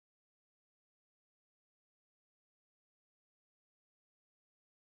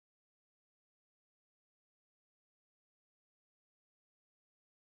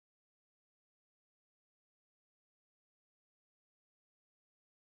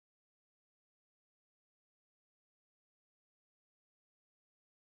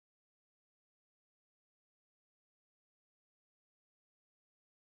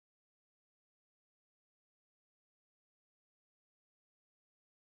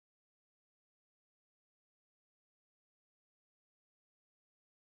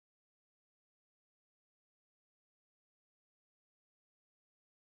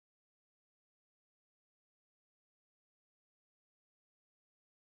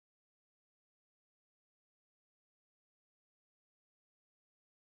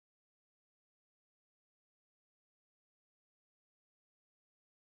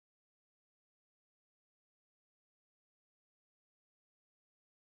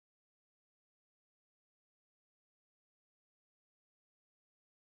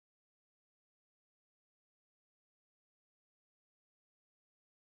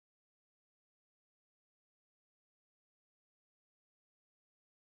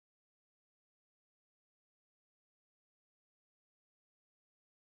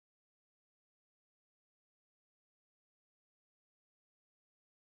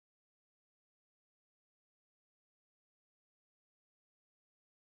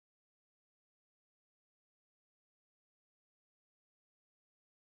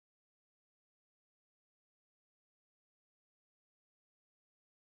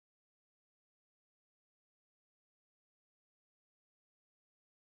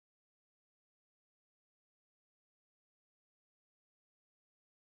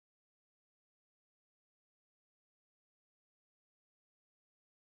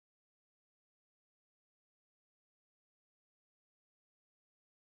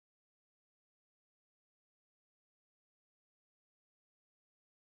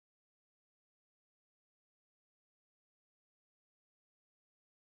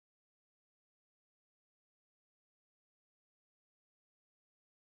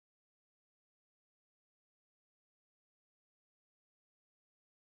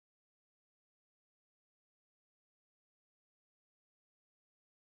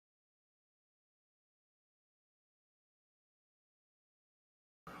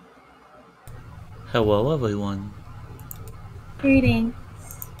Hello, everyone. Greetings.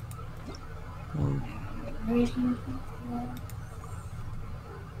 Well, let's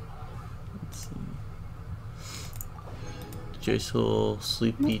see. Just a little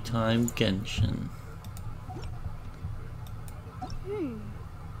sleepy time Genshin.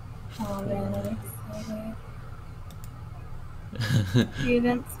 Oh man, I'm excited. The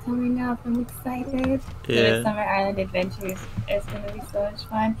event's coming up. I'm excited. So Yeah. the Summer Island Adventures is going to be so much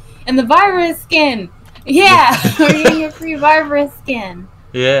fun. And the Barbara skin! Yeah! We're getting a free Barbara skin!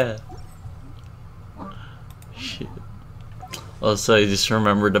 Yeah. Shit. Also, I just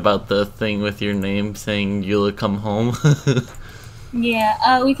remembered about the thing with your name saying you'll come home.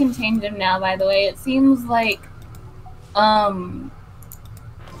 Yeah, we can change them now, by the way. It seems like,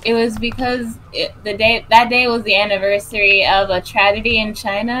 it was because that day was the anniversary of a tragedy in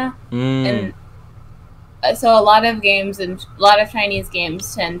China. And so a lot of games and a lot of Chinese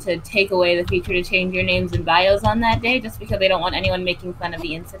games tend to take away the feature to change your names and bios on that day just because they don't want anyone making fun of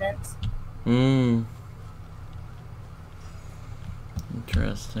the incident.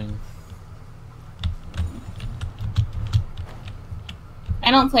 Interesting.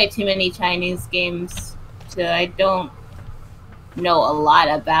 I don't play too many Chinese games, so I don't know a lot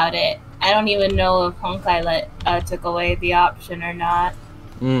about it. I don't even know if Honkai took away the option or not.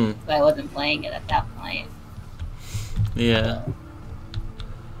 So I wasn't playing it at that point. Yeah.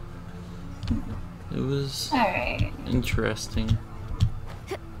 It was Alright. interesting.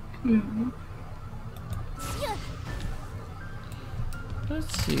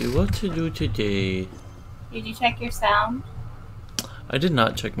 Let's see what to do today. Did you check your sound? I did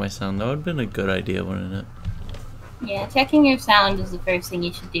not check my sound. That would have been a good idea, wouldn't it? Yeah, checking your sound is the first thing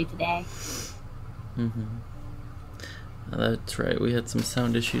you should do today. That's right. We had some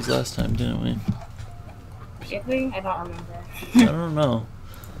sound issues last time, didn't we? Did we? I don't remember. I don't know.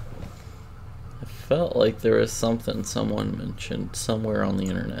 I felt like there was something someone mentioned somewhere on the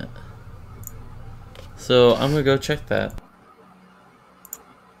internet. So I'm gonna go check that.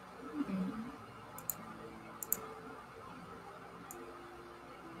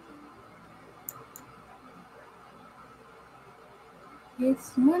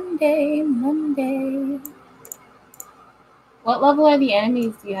 It's Monday, Monday. What level are the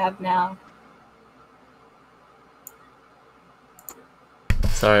enemies you have now?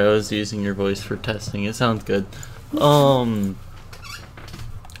 Sorry, I was using your voice for testing. It sounds good. Level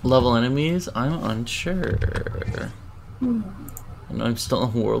enemies? I'm unsure. And I'm still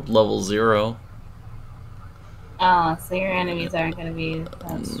on world level 0. Oh, so your enemies aren't going to be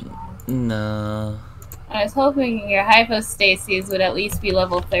that strong. Nah. I was hoping your hypostases would at least be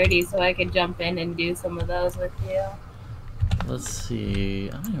level 30 so I could jump in and do some of those with you. Let's see.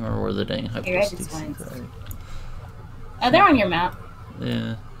 I don't even remember where the dang hypostases are. Oh, they're on your map.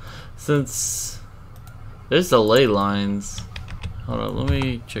 Yeah. Since there's the ley lines. Hold on, let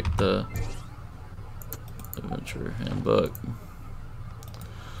me check the adventure handbook.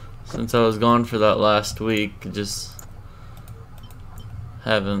 Since I was gone for that last week, just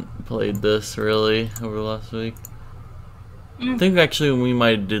haven't played this really over the last week. I think actually we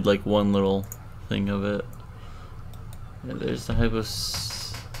might have did like one little thing of it. Yeah, there's the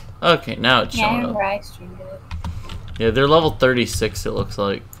hypos. Okay, now it's showing up. I streamed it. Yeah, they're level 36 it looks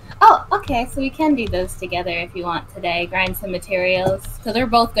like. Oh, okay, so we can do those together if you want today. Grind some materials, because we're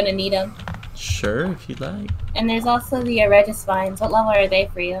both going to need them. Sure, if you'd like. And there's also the Regis Vines. What level are they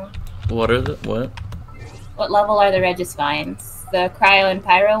for you? What are the, what? What level are the Regis Vines? The Cryo and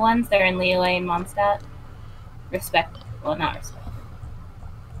Pyro ones, they're in Liyue and Mondstadt. Well, not respect.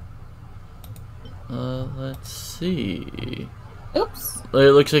 Let's see. Oops.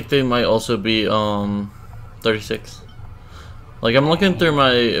 It looks like they might also be, 36. Like, I'm looking through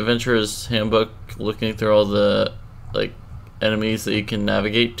my Adventurer's Handbook, looking through all the, like, enemies that you can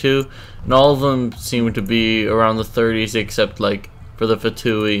navigate to, and all of them seem to be around the 30s, except, like, for the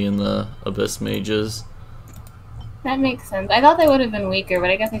Fatui and the Abyss Mages. That makes sense. I thought they would have been weaker,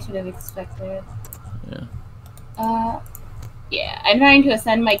 but I guess I should have expected. Yeah. Yeah, I'm trying to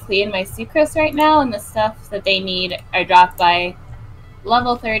ascend my Klee and my Sucrose right now, and the stuff that they need are dropped by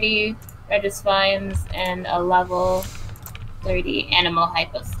level 30 Regis Vines and a level 30 Animal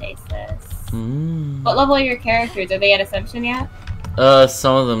Hypostasis. What level are your characters? Are they at Ascension yet?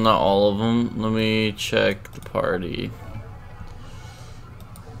 Some of them, not all of them. Let me check the party.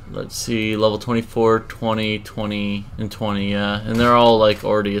 Let's see, level 24, 20, 20, and 20, yeah. And they're all, like,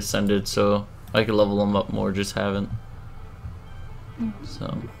 already ascended, so I could level them up more, just haven't.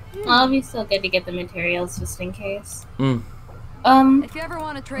 So. I'll be still good to get the materials, just in case. If you ever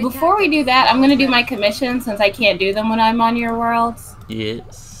want to trade before we do that, I'm going to do my commission, since I can't do them when I'm on your world.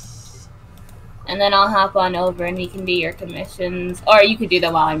 Yes. And then I'll hop on over and we can do your commissions. Or you could do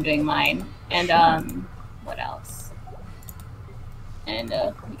that while I'm doing mine. And, what else? And,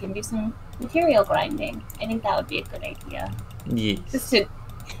 we can do some material grinding. I think that would be a good idea. Yes. Just to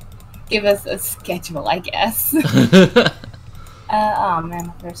give us a schedule, I guess. Oh man,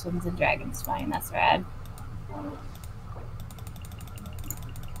 the first one's in Dragonspine. That's rad.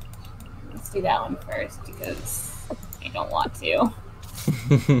 Let's do that one first because I don't want to.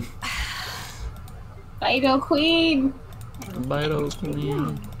 Fido Queen! Fido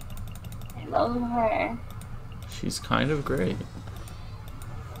Queen. I love her. She's kind of great.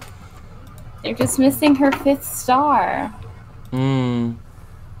 They're just missing her 5th star. Hmm.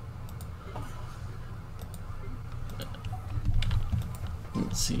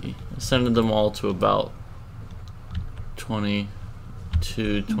 Let's see. I sent them all to about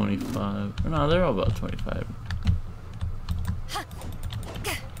 22, 25. No, they're all about 25.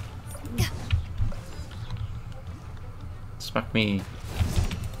 Smack me.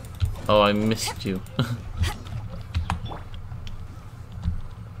 Oh, I missed you.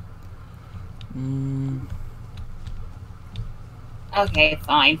 Okay,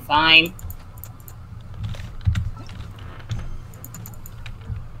 fine, fine.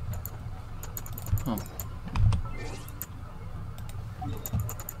 Oh.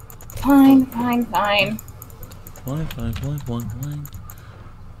 Fine, fine, fine. Fine.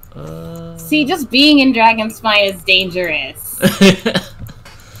 See, just being in Dragonspine is dangerous.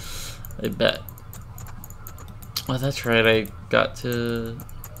 I bet. Oh, that's right. I got to.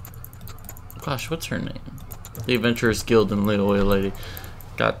 Gosh, what's her name? The Adventurers Guild in Leeway Lady.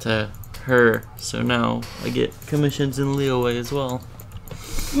 Got to her, so now I get commissions in Leeway as well.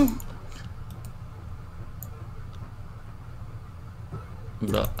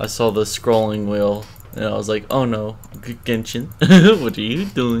 But I saw the scrolling wheel and I was like, oh no, Genshin, what are you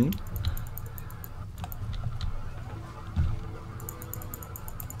doing?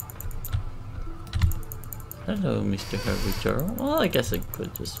 Hello, Mr. Herbivore. Well, I guess I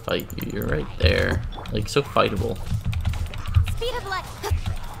could just fight you. You're right there. Like, so fightable. Speed of light.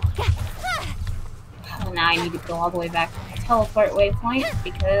 Oh, now I need to go all the way back to the teleport waypoint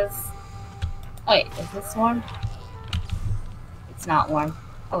because... Oh wait, is this warm? It's not warm.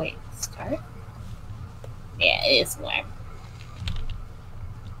 Oh wait, start? Yeah, it is warm.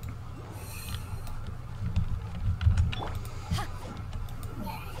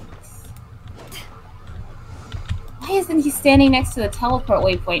 Why isn't he standing next to the teleport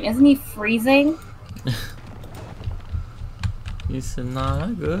waypoint? Isn't he freezing? He's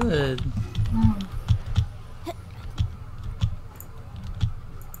not good.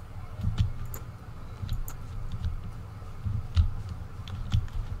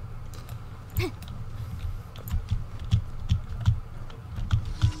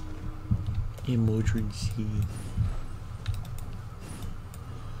 Emergency.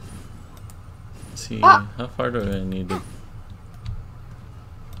 Let's see, how far do I need to?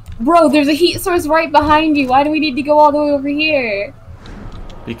 Bro, there's a heat source right behind you. Why do we need to go all the way over here?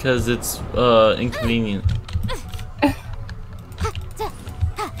 Because it's inconvenient.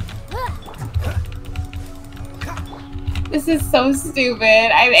 This is so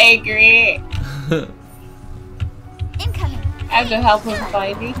stupid. I'm angry. I have to help him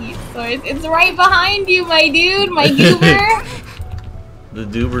find a heat source. It's right behind you, my dude, my goober. The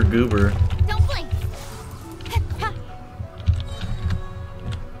doober goober. Don't blink.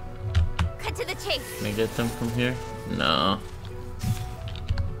 Cut to the chase. Can I get them from here? No.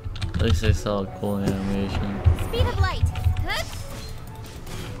 At least I saw a cool animation. Speed of light.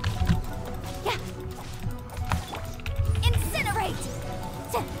 Yeah. Incinerate.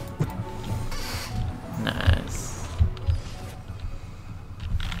 Nice.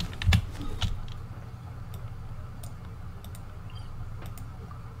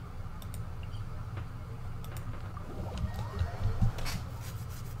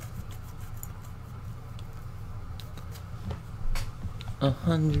 A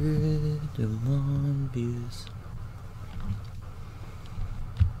 101 views.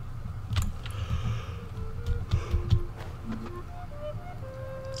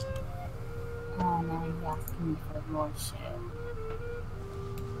 Oh, now he's asking me for more shit.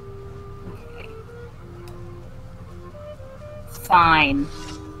 Okay. Fine.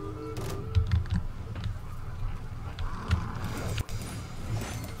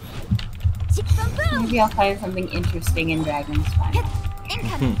 Maybe I'll find something interesting in Dragonspine.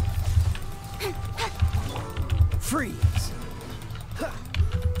 Freeze!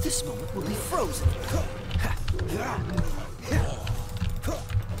 This moment will be frozen.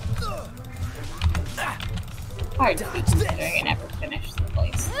 Hard to be considering I never finished the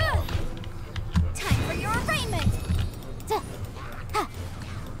place.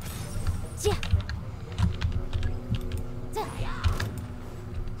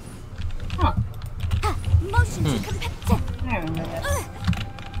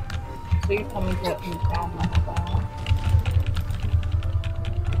 weird coming to it from the ground like that.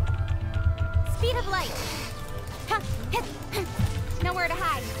 Speed of light. Nowhere to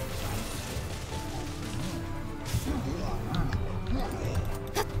hide.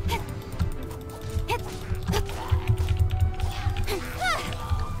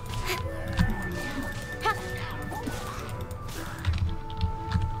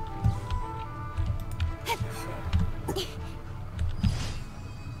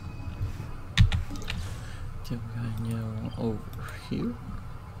 Okay, we got now over here.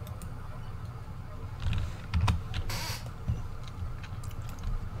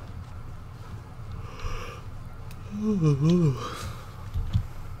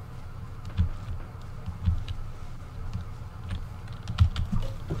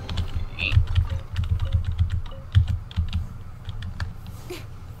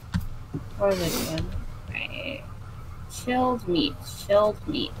 Or this one. Right. Chilled meats. Chilled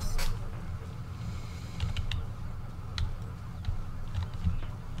meats.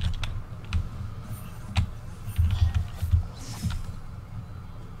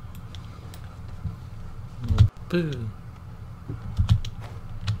 Boo.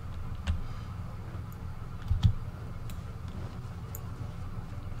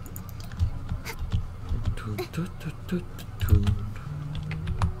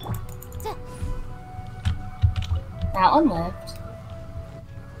 That one lived.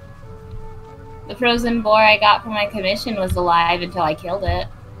 The frozen boar I got for my commission was alive until I killed it.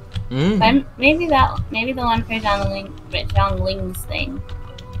 Maybe the one for Zhongling's thing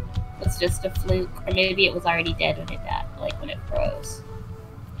was just a fluke, or maybe it was already dead when it died, like when it froze.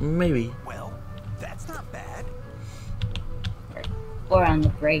 Maybe. Well, that's not bad. Or on the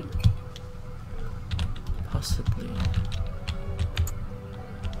break. Possibly.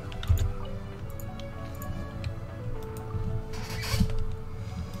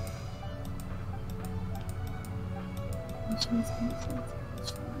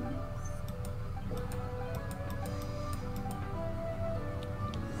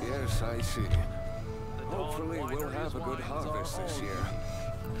 Yes, I see. Hopefully we'll have a good harvest this year.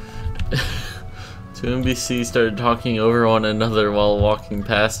 Two NPCs started talking over one another while walking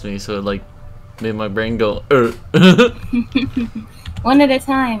past me, so it like made my brain go, One at a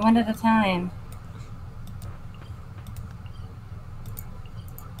time, one at a time.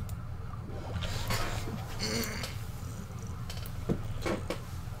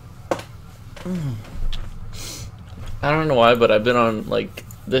 I don't know why, but I've been on like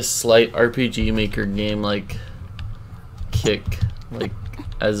this slight RPG Maker game like kick, like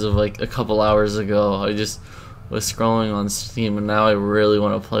as of like a couple hours ago. I just was scrolling on Steam and now I really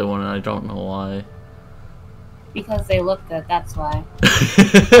want to play one and I don't know why. Because they look good, that's why.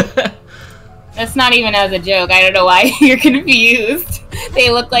 That's not even as a joke. I don't know why you're confused. They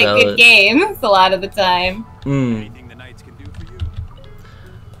look like good games a lot of the time. Anything the knights can do for you?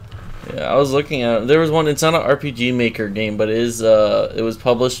 Yeah, I was looking at it. There was one. It's not an RPG Maker game, but it is. It was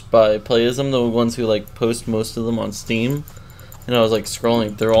published by Playism, the ones who like post most of them on Steam. And I was like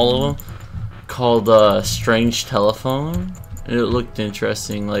scrolling through all of them. Called Strange Telephone. And it looked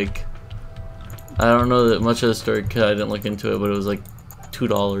interesting. Like, I don't know that much of the story because I didn't look into it, but it was like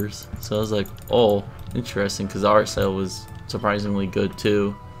 $2. So I was like, oh, interesting, because the art style was surprisingly good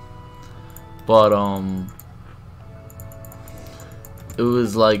too. But it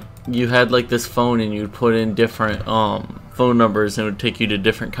was like you had like this phone and you'd put in different phone numbers and it would take you to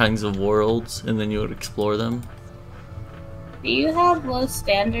different kinds of worlds and then you would explore them. Do you have low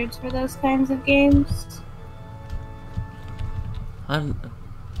standards for those kinds of games?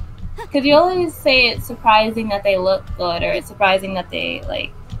 Because you always say it's surprising that they look good, or it's surprising that they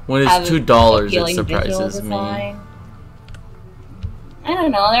like. When it's $2, it surprises me. I don't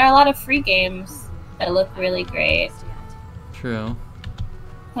know. There are a lot of free games that look really great. True.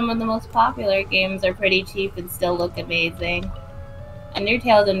 Some of the most popular games are pretty cheap and still look amazing.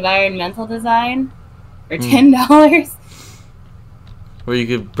 Undertale's environmental design for $10. Or you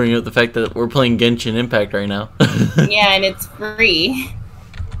could bring up the fact that we're playing Genshin Impact right now. Yeah, and it's free.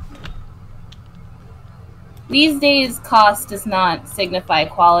 These days, cost does not signify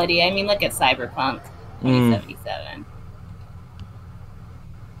quality. I mean, look at Cyberpunk 2077.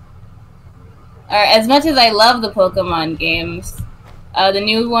 Or, as much as I love the Pokemon games, the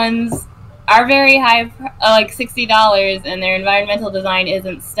new ones are very high, like $60, and their environmental design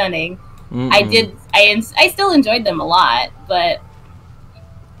isn't stunning. I still enjoyed them a lot, but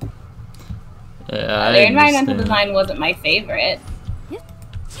their environmental design wasn't my favorite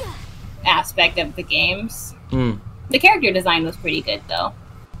aspect of the games. The character design was pretty good, though.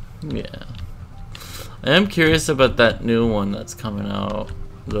 Yeah. I am curious about that new one that's coming out.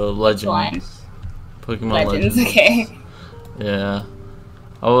 The Which one? Legends. Pokemon Legends. Legends. Okay. Yeah.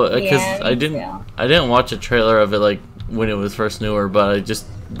 Oh, because Yeah, I me didn't. too. I didn't watch a trailer of it like when it was first newer, but I just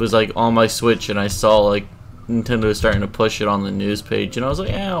was like on my Switch and I saw like Nintendo was starting to push it on the news page, and I was like,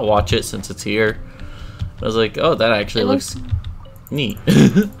 yeah, I'll watch it since it's here. I was like, oh, that actually looks neat.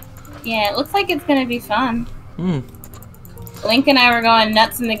 Yeah, it looks like it's gonna be fun. Hmm. Link and I were going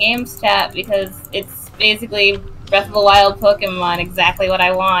nuts in the games chat because it's basically Breath of the Wild Pokemon, exactly what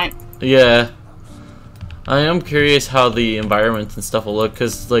I want. Yeah. I am curious how the environments and stuff will look,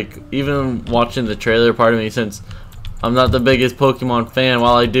 because like even watching the trailer, part of me, since I'm not the biggest Pokemon fan,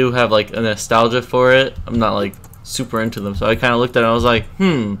 while I do have like a nostalgia for it, I'm not like super into them. So I kind of looked at it and I was like,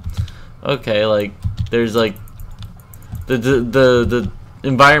 okay, like there's like the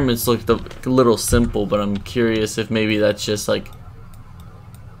environments look a little simple, but I'm curious if maybe that's just like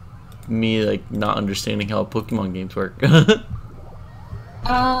me like not understanding how Pokemon games work.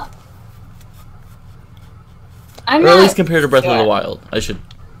 I'm or at not least compared to Breath of the sure. Wild, I should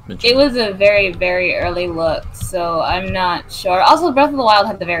mention. It was a very, very early look, so I'm not sure. Also, Breath of the Wild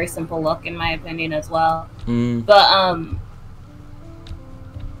had a very simple look, in my opinion, as well. But,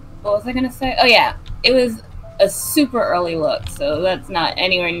 what was I gonna say? Oh, yeah. It was a super early look, so that's not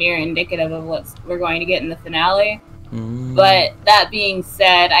anywhere near indicative of what we're going to get in the finale. But that being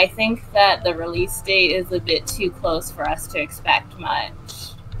said, I think that the release date is a bit too close for us to expect much.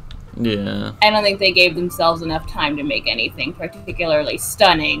 Yeah. I don't think they gave themselves enough time to make anything particularly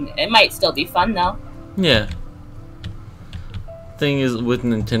stunning. It might still be fun, though. Yeah. Thing is with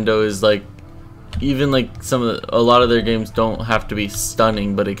Nintendo is like, even like a lot of their games don't have to be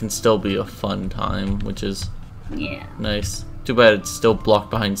stunning, but it can still be a fun time, which is nice. Too bad it's still blocked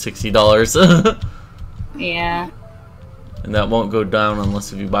behind $60. Yeah. And that won't go down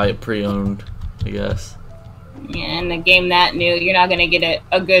unless if you buy it pre-owned, I guess. Yeah, and a game that new, you're not gonna get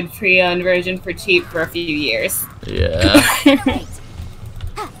a good pre-owned version for cheap for a few years. Yeah.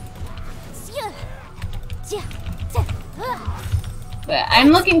 But I'm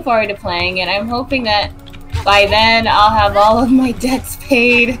looking forward to playing it. I'm hoping that by then I'll have all of my debts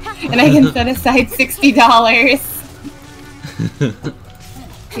paid and I can set aside $60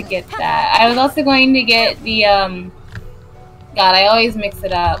 to get that. I was also going to get the God, I always mix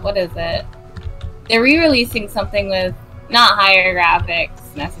it up. What is it? They're re-releasing something with not higher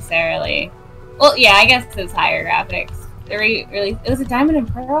graphics necessarily. Well, yeah, I guess it's higher graphics. They re-released. It was a Diamond and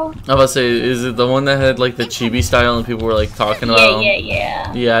Pearl. I was about to say, is it the one that had like the chibi style and people were like talking about?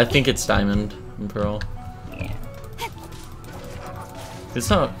 Yeah. Yeah, I think it's Diamond and Pearl. Yeah. It's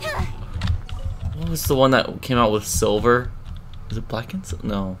not. What was the one that came out with silver? Is it Black and Silver?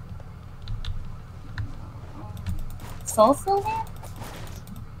 No. Soul Silver?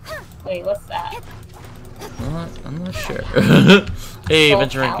 Wait, what's that? I'm not sure. Hey, Soul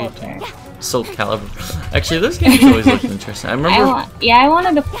Adventure Rank Calibur. 18. Soul Calibur. Actually, those games always look interesting. I remember. I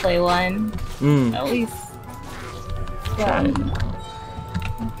wanted to play one. Mm. At least.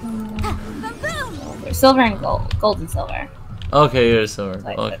 Silver and gold. Gold and silver. Okay, yeah, silver.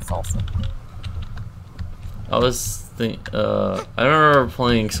 Like, Okay. that's also. I was I remember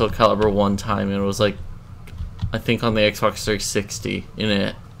playing Soul Calibur one time, and it was like, I think on the Xbox 360. In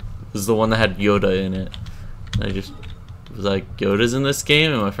it was the one that had Yoda in it. And I just was like, Yoda's in this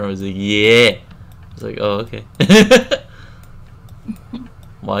game, and my friend was like, yeah. I was like, oh, okay.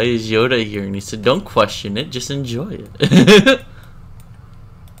 Why is Yoda here? And he said, don't question it, just enjoy it.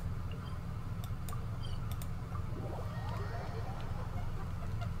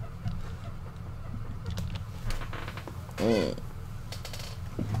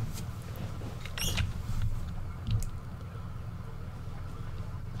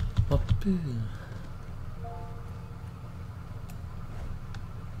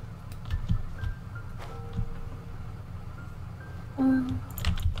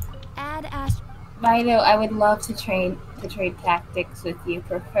 Add Ash. Mido, I would love to trade tactics with you,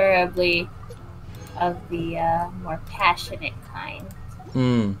 preferably of the more passionate kind.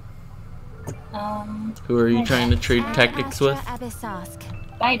 Hmm. Who are you trying to trade tactics with?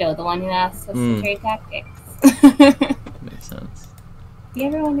 Mido, the one who asked us to trade tactics. Makes sense. If you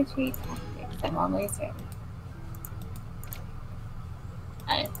ever want to trade tactics, I'm always ready.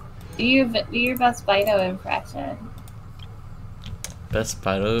 Do your best Mido impression. Best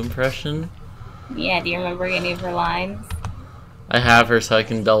Fido impression? Yeah, do you remember any of her lines? I have her so I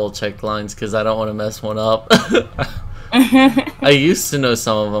can double check lines because I don't want to mess one up. I used to know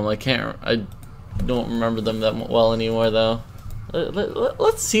some of them. I don't remember them that well anymore though.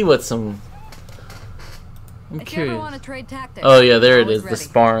 Let's see what some. I'm If you ever curious. want to trade tactics, Oh yeah, there it always is, the ready.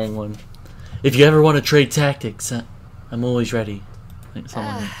 sparring one. If you ever want to trade tactics, I'm always ready. Something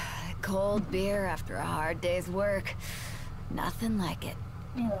like that. Cold beer after a hard day's work. Nothing like it.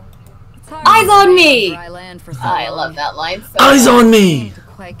 It's hard Eyes to on stay me! dry land for so I long. love that line so Eyes much. on me! To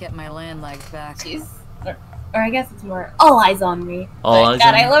quite get my land legs back. Jeez. Or I guess it's more all eyes on me. All But eyes God,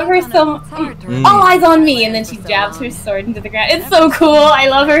 on I me? love her so It's hard to Mm. all eyes on me, land and then for she so jabs her long. sword into the ground. It's so cool. I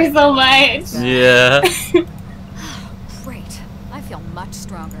love her so much. Yeah. Great. I feel much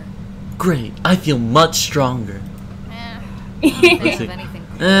stronger. Great. I feel much stronger.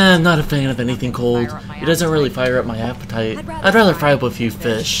 I'm not a fan of anything cold. It doesn't really fire up my appetite. I'd rather fry up a few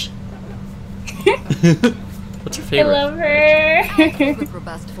fish. What's your I favorite? love her. With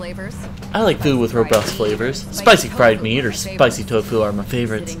robust flavors. I like food with robust flavors. Spicy fried meat or spicy tofu are my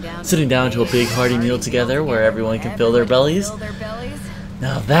favorites. Sitting down to a big hearty meal together where everyone can fill their bellies.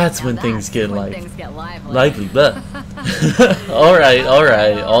 Now that's when things get lively. But alright.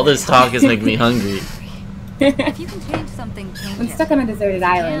 All this talk is making me hungry. If you can change something, change When it. stuck on a deserted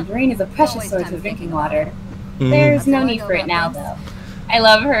island, rain is a precious source of drinking water. There's no need for it now, though. I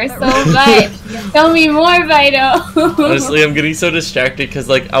love her so much. Tell me more, Vito. Honestly, I'm getting so distracted because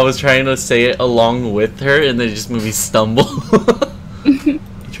like I was trying to say it along with her and they just made me stumble.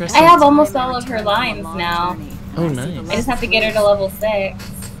 I have almost all of her lines now. Oh, I nice. just have to get her to level 6.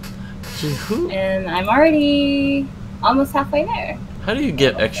 Gee, And I'm already almost halfway there. how do you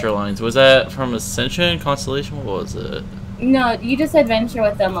get extra lines? Was that from Ascension, Constellation? What was it? No, you just adventure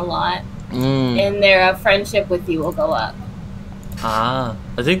with them a lot. And their friendship with you will go up. I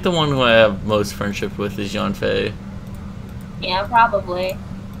think the one who I have most friendship with is Yanfei. Yeah, probably.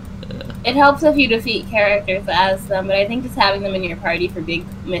 Yeah. It helps if you defeat characters as them, but I think just having them in your party for big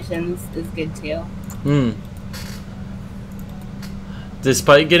missions is good too.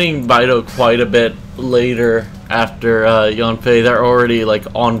 Despite getting Baito quite a bit later after Yanfei, they're already like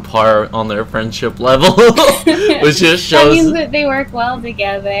on par on their friendship level, which just shows. That means that they work well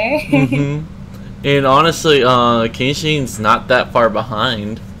together. And honestly, Genshin's not that far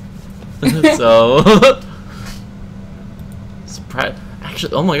behind. So, surprise!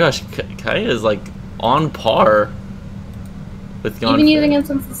 Actually, oh my gosh, Kaya is like on par with Yanfei. You've been using him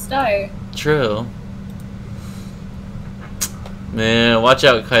since the start. True. Man, watch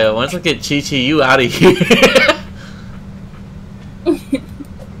out, Kaya. Once I get Chi-Chi, you out of here.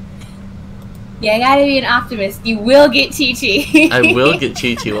 Yeah, I gotta be an optimist. You will get Chi-Chi. I will get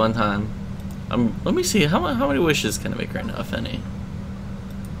Chi-Chi one time. Let me see. How many wishes can I make right now, if any?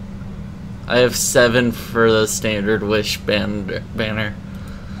 I have 7 for the standard wish banner.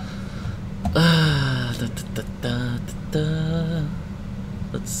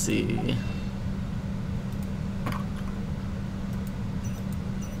 Let's see.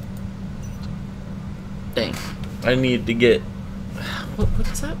 Dang. I need to get...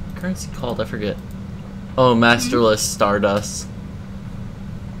 What's that currency called? I forget. Oh, Masterless Stardust.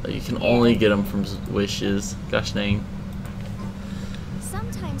 But you can only get them from wishes. Gosh dang.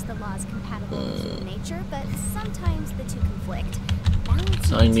 Sometimes the law is compatible with human nature, but sometimes the two conflict. Balance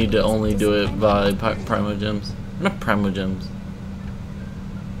So I needs need to be only do it decided. by Primo Gems. Not Primo Gems.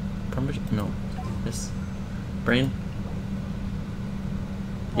 No. Yes. Brain?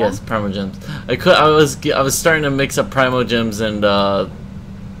 Yes, Primo Gems. I was starting to mix up Primo Gems and the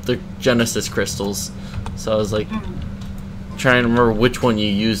Genesis crystals. So I was like trying to remember which one you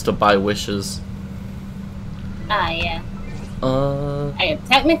use to buy wishes. Ah, yeah. I am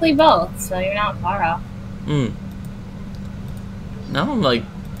technically both, so you're not far off. Now I'm like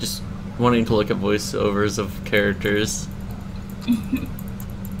just wanting to look at voiceovers of characters.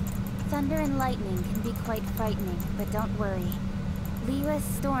 Thunder and lightning can be quite frightening, but don't worry. Liyue's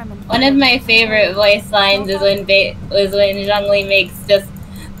storm and One of my favorite voice lines is when Zhongli makes just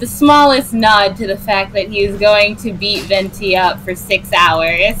the smallest nod to the fact that he's going to beat Venti up for 6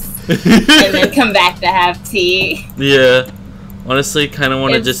 hours and then come back to have tea. Yeah. Honestly, kind of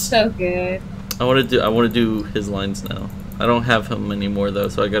want to It's just so good. I want to do his lines now. I don't have him anymore though,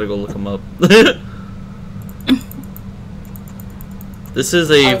 so I gotta go look him up. This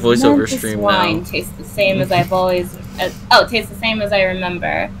is a voiceover stream now. Wine tastes the same as I've always. Tastes the same as I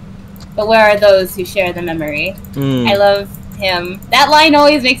remember. But where are those who share the memory? I love him. That line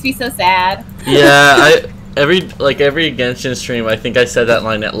always makes me so sad. Yeah, every Genshin stream, I think I said that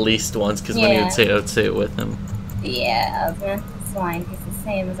line at least once because when he would say it, I would say it with him. Yeah, this wine tastes the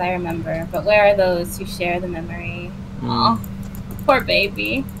same as I remember. But where are those who share the memory? Aw, poor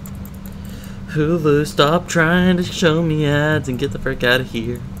baby. Hulu, stop trying to show me ads and get the frick out of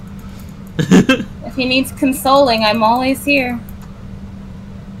here. If he needs consoling, I'm always here.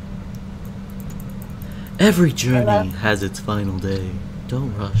 Every journey has its final day.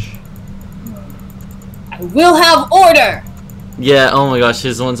 Don't rush. I will have order! Yeah, oh my gosh,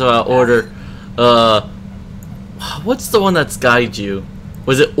 his one's about order. What's the one that's guide you?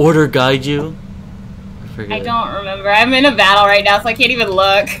 Was it order guide you? I forget. I don't remember. I'm in a battle right now, so I can't even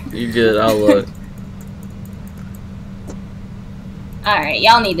look. You good, I'll look. Alright,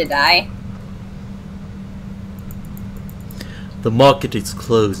 y'all need to die. The market is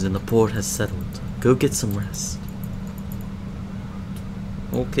closed and the port has settled. Go get some rest.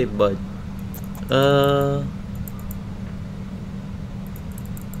 Okay, bud.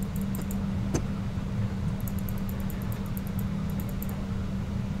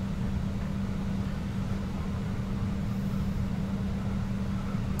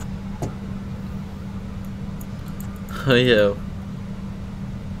 Oh, yeah.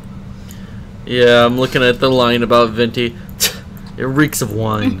 Yeah, I'm looking at the line about Venti. It reeks of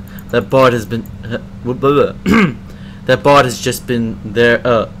wine. That bard has been... that bard has just been there...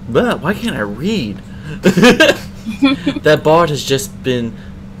 why can't I read? That bard has just been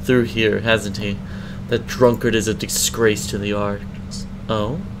through here, hasn't he? That drunkard is a disgrace to the arts.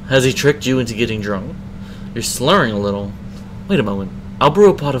 Oh? Has he tricked you into getting drunk? You're slurring a little. Wait a moment. I'll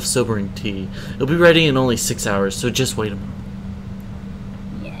brew a pot of sobering tea. It'll be ready in only 6 hours, so just wait a moment.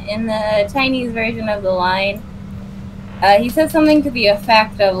 Yeah, in the Chinese version of the line, he says something to the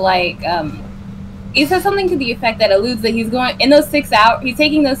effect of like, he says something to the effect that alludes that he's going in those 6 hours. He's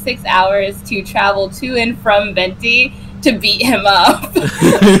taking those 6 hours to travel to and from Venti to beat him up.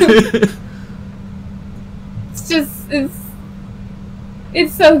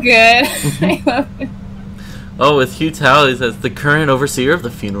 It's so good. I love it. Oh, with Hugh Talley says, the current overseer of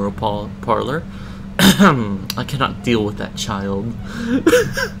the funeral parlor. I cannot deal with that child.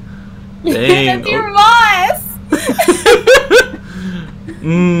 Dang. That's your boss!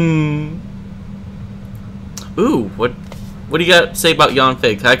 Ooh, what do you got to say about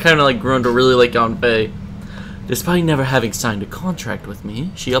Yanfei? I kind of like grown to really like Yanfei. Despite never having signed a contract with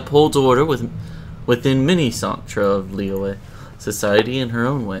me, she upholds order within many Santra of Liyue society in her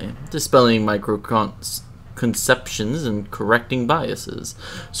own way, dispelling conceptions and correcting biases.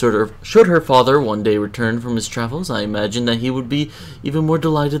 Should her father one day return from his travels, I imagine that he would be even more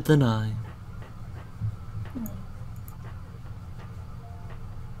delighted than I.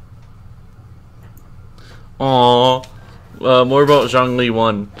 Aww. More about Zhongli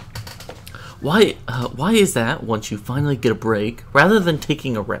 1. Why is that once you finally get a break, rather than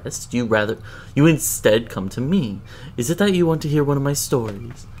taking a rest, you instead come to me? Is it that you want to hear one of my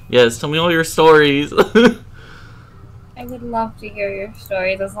stories? Yes, tell me all your stories. I would love to hear your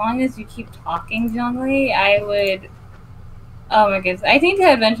stories. As long as you keep talking, Zhongli, I would... Oh my goodness. I think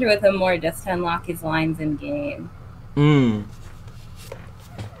to adventure with him more just to unlock his lines in game.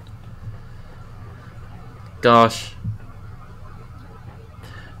 Gosh.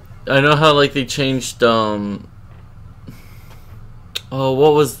 I know how, like, they changed, oh,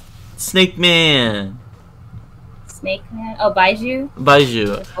 what was... Snake Man! Snake Man? Oh, Baiju?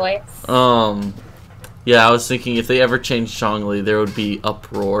 Baiju. His voice? Yeah, I was thinking if they ever changed Zhongli, there would be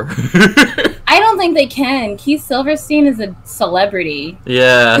uproar. I don't think they can. Keith Silverstein is a celebrity.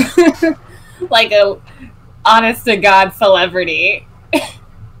 Yeah. Like a honest-to-God celebrity.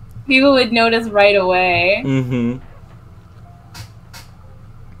 People would notice right away. Mm-hmm.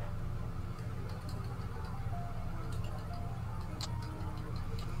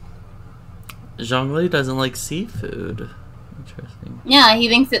 Zhongli doesn't like seafood. Interesting. Yeah, he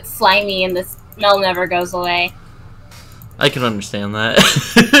thinks it's slimy and the smell never goes away. I can understand that.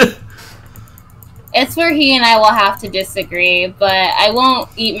 It's where he and I will have to disagree, but I won't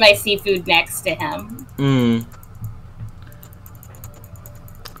eat my seafood next to him.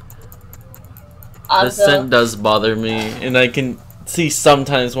 The scent does bother me, and I can see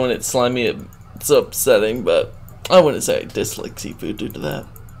sometimes when it's slimy it's upsetting, but I wouldn't say I dislike seafood due to that.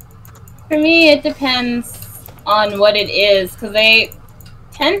 For me, it depends on what it is, because they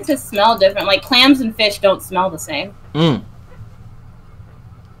tend to smell different. Like, clams and fish don't smell the same.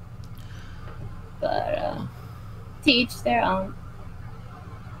 But, to each their own.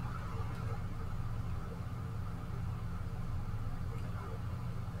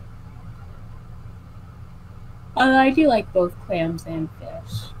 Although I do like both clams and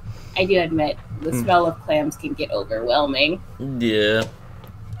fish. I do admit, the smell of clams can get overwhelming. Yeah.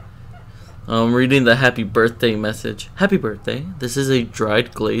 I'm reading the happy birthday message. Happy birthday. This is a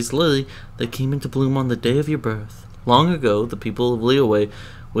dried glazed lily that came into bloom on the day of your birth. Long ago, the people of Liyue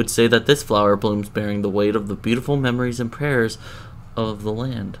would say that this flower blooms bearing the weight of the beautiful memories and prayers of the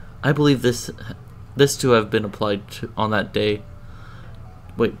land. I believe this to have been applied on that day.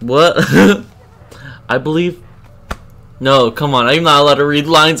 Wait, what? I believe... No, come on, I'm not allowed to read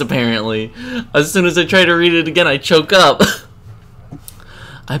lines apparently. As soon as I try to read it again, I choke up.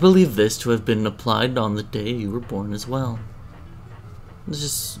 I believe this to have been applied on the day you were born as well. It's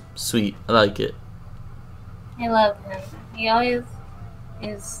just sweet. I like it. I love him. He always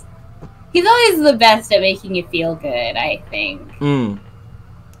is. He's always the best at making you feel good, I think.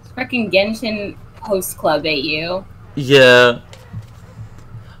 Freaking Genshin host club at you. Yeah.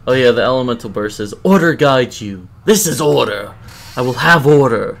 Oh yeah, the elemental burst says, "Order guides you. This is order. I will have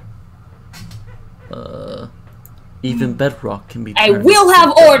order." Even bedrock can be. I will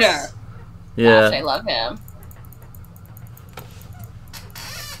have order. Yeah. Gosh, I love him.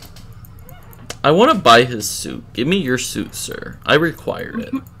 I want to buy his suit. Give me your suit, sir. I require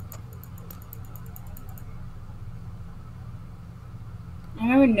it. I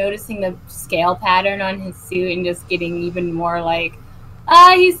remember noticing the scale pattern on his suit and just getting even more like,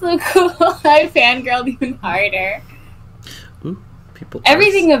 ah, he's so cool. I fangirled even harder. Ooh, people.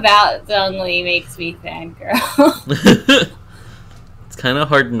 Everything about Zhongli makes me fangirl. It's kind of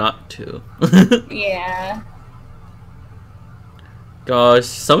hard not to. Yeah. Gosh,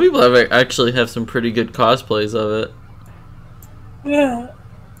 some people actually have some pretty good cosplays of it. Yeah.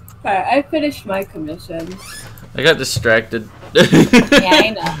 Alright, I finished my commission. I got distracted. Yeah, I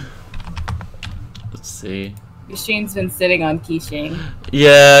know. Let's see. Your stream's been sitting on Keishing.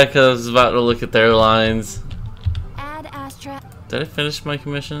 Yeah, because I was about to look at their lines. Add Astra. Did I finish my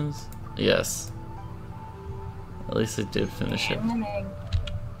commissions? Yes. At least I did finish it. I'm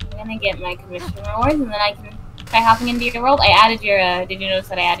gonna get my commission rewards and then I can try hopping into your world. I added your, did you notice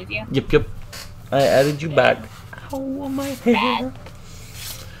that I added you? Yep. I added you back. Ow, my hair.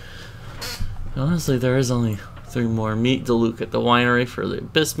 Honestly, there is only 3 more. Meet Diluc at the winery for the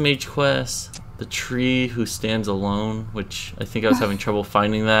Abyss Mage quest. The tree who stands alone, which I think I was having trouble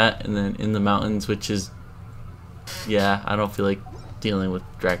finding that. And then in the mountains, which is... Yeah, I don't feel like dealing with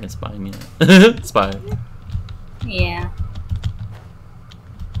Dragon Spine yet. Spy. Yeah.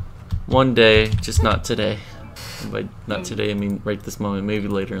 One day, just not today. And by not today, I mean right this moment. Maybe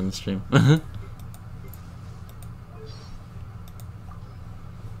later in the stream.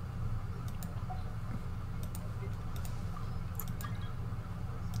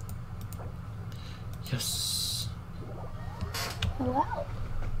 Yes. Hello.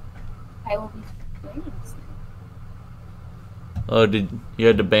 I will be playing this. Oh, did you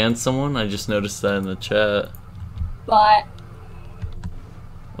had to ban someone? I just noticed that in the chat. But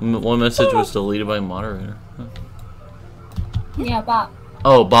One message was deleted by moderator. Huh. yeah, bot.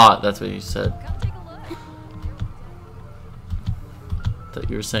 Oh, bot. That's what you said. Thought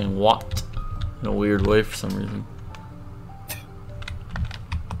you were saying what in a weird way for some reason.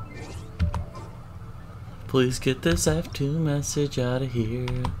 Please get this F2 message out of here.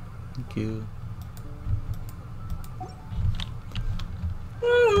 Thank you.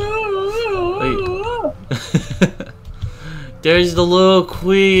 Wait. There's the little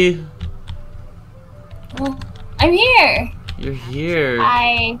queen. Well, I'm here. You're here.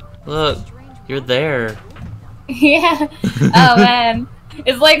 Hi. Look, you're there. Yeah. Oh man,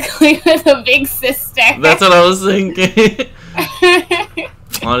 it's like with a big sister. That's what I was thinking.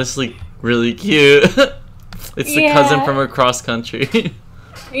 Honestly, really cute. It's the cousin from across country.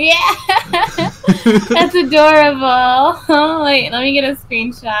 Yeah. That's adorable. Oh, wait, let me get a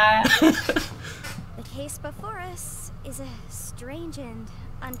screenshot. The case before us is a strange and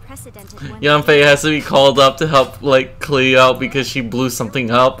unprecedented one. Yanfei has to be called up to help, like, Klee out because she blew something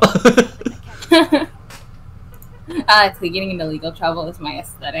up. Klee getting into legal trouble is my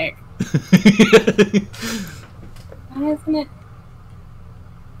aesthetic. Why isn't it?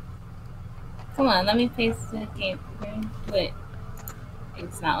 Come on, let me paste the game. Wait.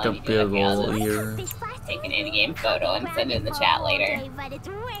 It's not letting me do it. Okay, I'll just take an in-game photo and send it in the chat later. But it's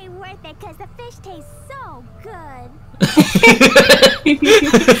way worth it because the fish tastes so good.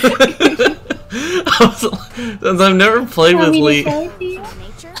 Since I've never played with Lee,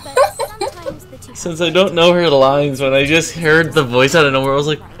 since I don't know her lines, when I just heard the voice out of nowhere, I was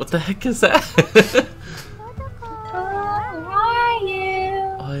like, what the heck is that?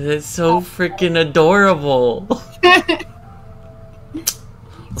 That's so freaking adorable.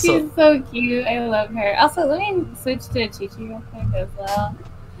 She's so cute. I love her. Also, let me switch to Chi-Chi real quick as well.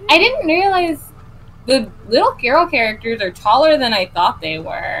 I didn't realize the little girl characters are taller than I thought they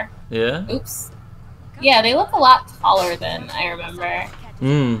were. Yeah? Oops. Yeah, they look a lot taller than I remember.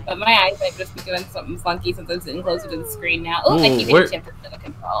 But my eyes might just be doing something funky since I'm sitting closer to the screen now. Oh, I keep hitting shift instead of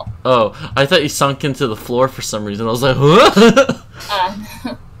control. Oh, I thought you sunk into the floor for some reason. I was like, what?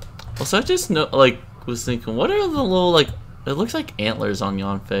 Also, I just was thinking, what are the little, like, it looks like antlers on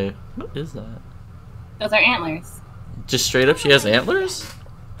Yanfei. What is that? Those are antlers. Just straight up, she has antlers?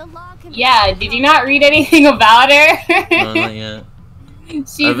 Yeah, did you not read anything about her? No, not yet.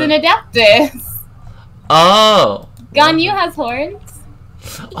 She's an Adeptus. Oh. Ganyu has horns.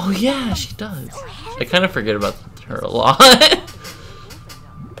 Oh yeah, she does. I kind of forget about her a lot.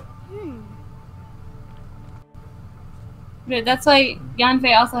 But that's why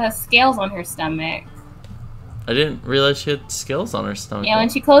Yanfei also has scales on her stomach. I didn't realize she had scales on her stomach. Yeah, when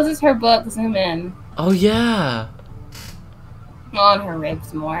she closes her book, zoom in. Oh yeah. Well, on her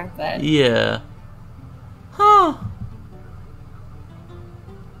ribs more, but... Yeah. Huh.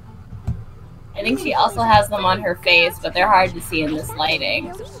 I think she also has them on her face, but they're hard to see in this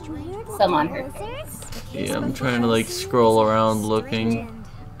lighting. Some on her face. Yeah, I'm trying to like scroll around looking.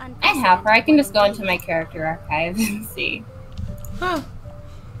 I have her. I can just go into my character archive and see. Huh.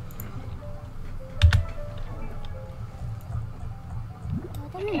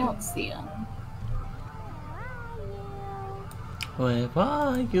 I don't see them. Where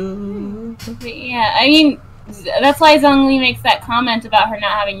are you? But yeah, I mean, that's why Zhongli makes that comment about her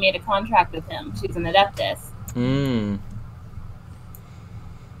not having made a contract with him. She's an Adeptus. Hmm.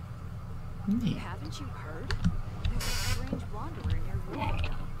 Haven't you heard? There's a strange wanderer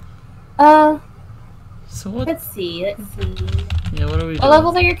near So what? Let's see. Yeah, what are we doing? What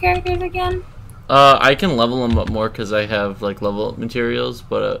levels are your characters again? I can level them up more because I have like level up materials,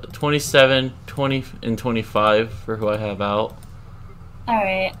 but 27, 20, and 25 for who I have out.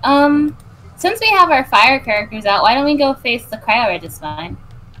 Alright, since we have our fire characters out, why don't we go face the cryo Regisvine?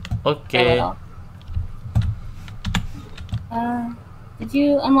 Okay. Did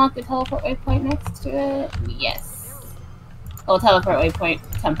you unlock the teleport waypoint next to it? Yes. Oh, teleport waypoint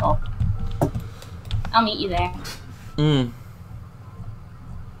temple. I'll meet you there.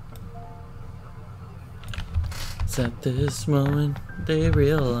 It's at this moment they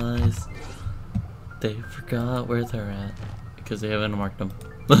realize they forgot where they're at because they haven't marked them.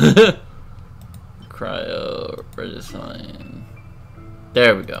 Cryo Regisvine.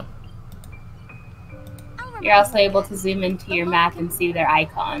 There we go. You're also able to zoom into your map and see their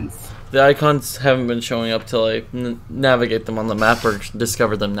icons. The icons haven't been showing up till I navigate them on the map or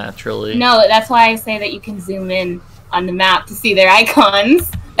discover them naturally. No, that's why I say that you can zoom in on the map to see their icons.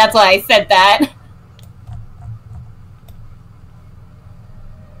 That's why I said that.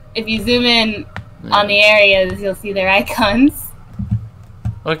 If you zoom in on the areas, you'll see their icons.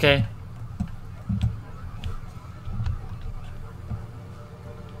 Okay.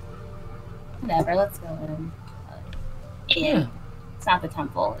 Whatever, let's go in. Yeah. It's not the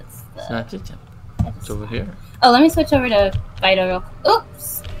temple, it's the... It's not the temple. It's over here. Oh, let me switch over to Vito real quick.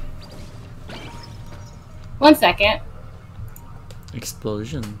 Oops! 1 second.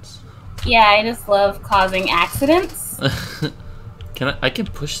 Explosions. Yeah, I just love causing accidents. I can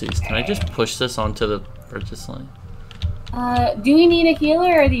push these. Can I just push this onto the purchase line? Do we need a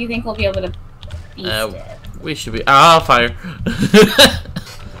healer, or do you think we'll be able to beast it? We should be. Ah, fire!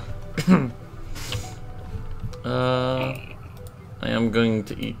 I am going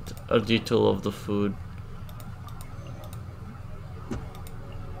to eat a detail of the food.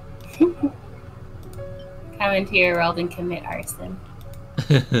 Come into your world and commit arson.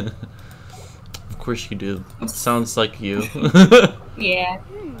 Of course you do. Sounds like you. Yeah.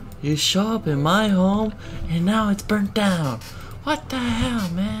 You show up in my home and now it's burnt down. What the hell,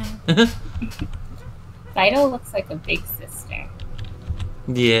 man? Vito looks like a big sister.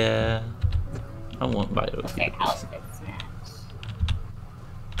 Yeah. I want Vito. Their outfits match.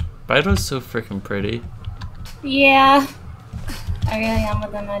 Vito's so freaking pretty. Yeah. I really am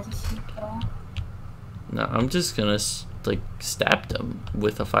with the Magishiko. No, I'm just gonna like stab them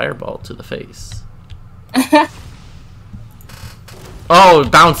with a fireball to the face. Oh,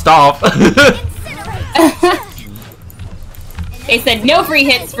 it bounced off. They said no free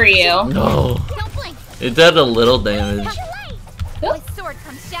hits for you. No. It did a little damage. With sword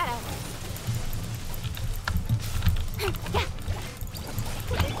comes shadow.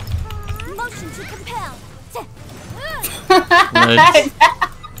 Motion to compel. Nice.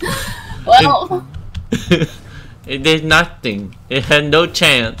 Well. It did nothing. It had no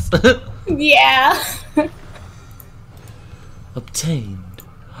chance. Yeah. Obtained.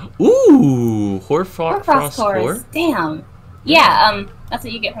 Ooh, Hoarfrost Core. Damn. Yeah, that's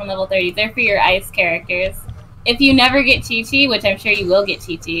what you get from level 30. They're for your ice characters. If you never get Chi-Chi, which I'm sure you will get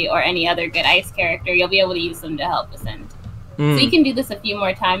Chi-Chi or any other good ice character, you'll be able to use them to help ascend. So you can do this a few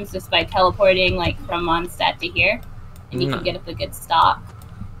more times just by teleporting like from Mondstadt to here, and you can get up a good stock.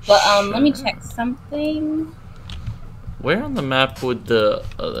 But let me check something. Where on the map would the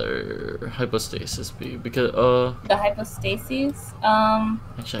other hypostasis be? Because the hypostases.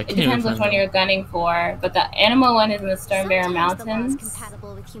 Actually, I can't it depends which one you're gunning for, but the Anima one is in the Stormbearer Mountains,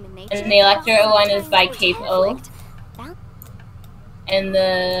 and the Electro one is by Cape Oak, And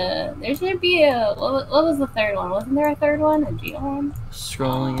there should be a what was the third one? Wasn't there a third one? A geom?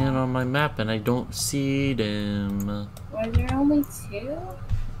 Scrolling in on my map and I don't see them. Were there only 2?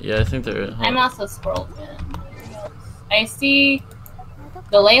 Yeah, I think there. I'm also scrolled in. I see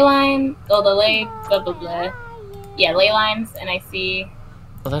the ley line. Oh, the ley blah blah blah. Yeah, ley lines, and I see.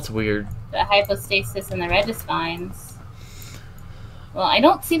 Oh, that's weird. The hypostasis and the Regispines. Well, I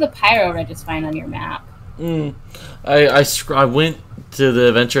don't see the Pyro Regispine on your map. I went to the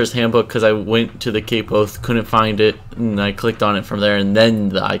Adventurer's Handbook because I went to the Cape Oath, couldn't find it, and I clicked on it from there, and then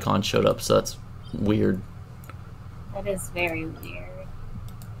the icon showed up, so that's weird. That is very weird.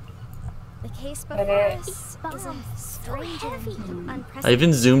 The case before us is a strange and I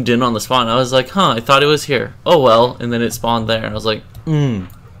even zoomed in on the spot, and I was like, huh, I thought it was here. Oh well, and then it spawned there, and I was like,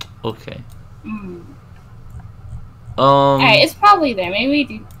 okay. Alright, it's probably there.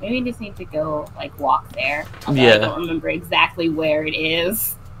 Maybe we just need to go like walk there. Although I don't remember exactly where it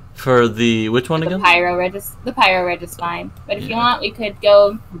is. For the which one again? The Pyro Regispine. But if you want, we could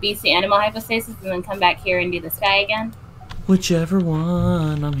go beast the animal hypostasis and then come back here and do the sky again. Whichever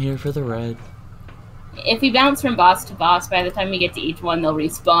one. I'm here for the ride. If we bounce from boss to boss, by the time we get to each one, they'll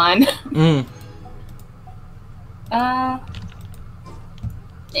respawn.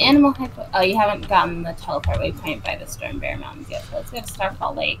 The animal hypo. Oh, you haven't gotten the teleport waypoint by the Storm Bear Mountains yet. So let's go to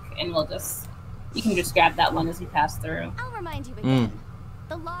Starfall Lake, and you can just grab that one as we pass through. I'll remind you again.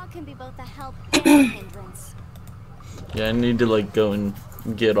 The law can be both a help and a hindrance. Yeah, I need to like go and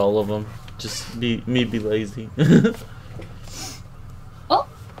get all of them. Just be lazy.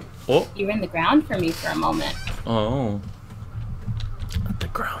 Oh, you were in the ground for me for a moment. Oh, at the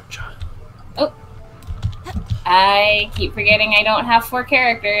ground, child. Oh. I keep forgetting I don't have 4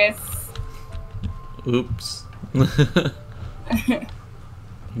 characters. Oops. You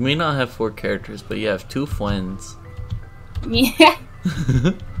may not have 4 characters, but you have 2 friends. Yeah.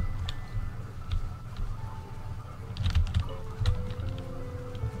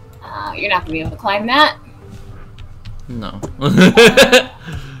 You're not gonna be able to climb that. No.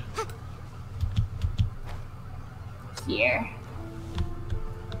 Here.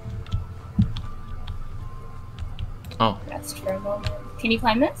 Oh. Rest for a moment. Can you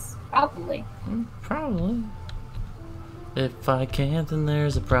climb this? Probably. Probably. If I can't, then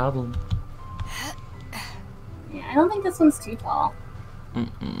there's a problem. Yeah, I don't think this one's too tall.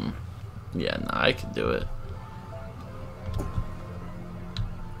 Yeah, no, I could do it.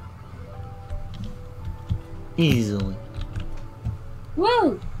 Easily.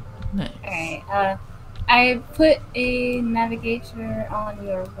 Woo! Nice. Alright, I put a navigator on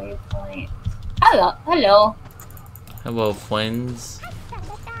your waypoint. Hello. Hello, friends.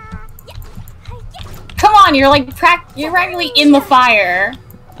 Come on, you're like you're practically in the fire.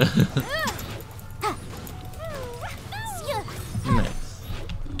 Nice.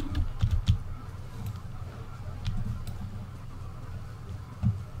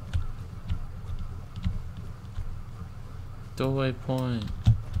 Doorway point.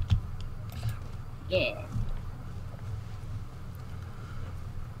 Yeah.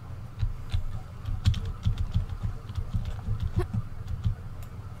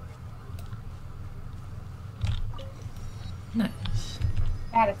 Nice.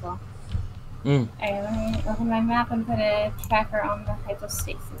 Radical. Alright, let me open my map and put a tracker on the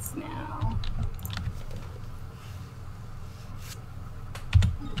hypostasis now.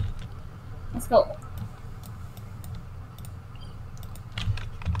 Let's go.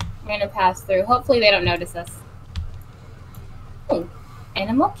 We're gonna pass through. Hopefully they don't notice us. Oh, an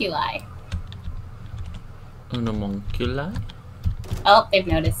homoculi. An homunculi? Oh, they've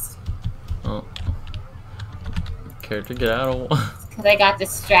noticed. Oh. Character, get out of Because I got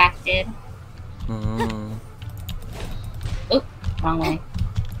distracted. Oop, wrong way.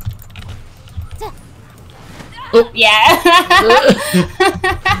 Oh. Yeah.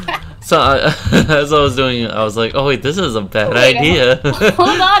 So, as I was doing it, I was like, oh wait, this is a bad idea.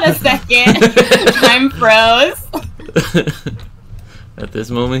 Hold on a second. I'm froze. At this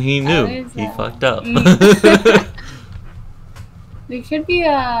moment, he knew. He fucked up. There should be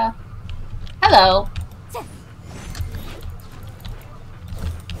a... Hello.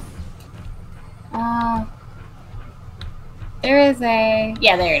 There is a...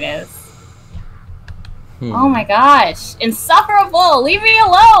 Yeah, there it is. Oh my gosh. Insufferable! Leave me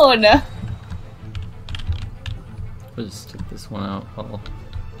alone! We'll just stick this one out. Oh,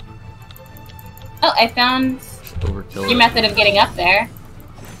 I found overkill your method of getting up there.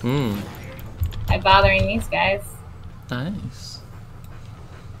 By bothering these guys. Nice.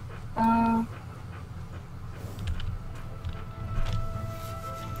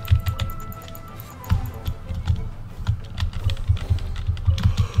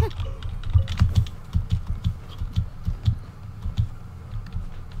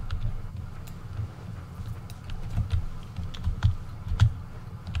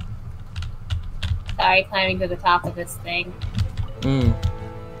 Sorry, climbing to the top of this thing. Mm.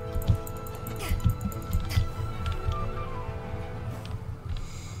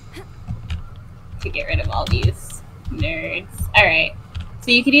 To get rid of all these nerds. Alright.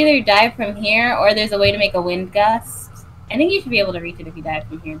 So you could either dive from here, or there's a way to make a wind gust. I think you should be able to reach it if you dive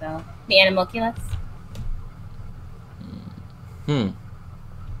from here, though. The Animalculus. Hmm.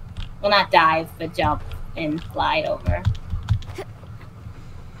 Well, not dive, but jump and glide over.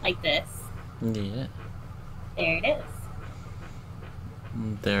 Like this. Yeah. There it is.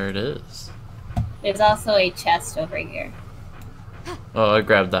 There it is. There's also a chest over here. Oh, I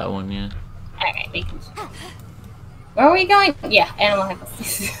grabbed that one, yeah. Alright, making sure. Where are we going? Yeah, animal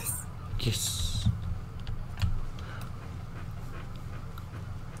hypothesis. Yes.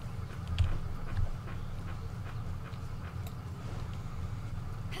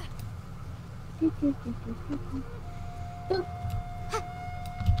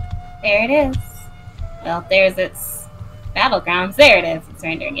 There it is. Well, there's its battlegrounds. There it is. It's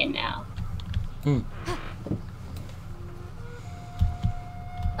rendering in now. Hmm.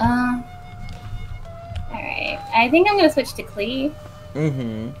 Alright. I think I'm gonna switch to Klee.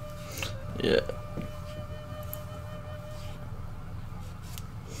 Mm-hmm. Yeah.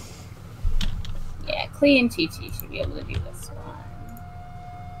 Yeah, Klee and Chi-Chi should be able to do this one.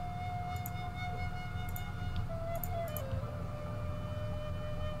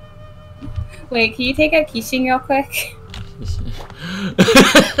 Wait, can you take out Kishin real quick?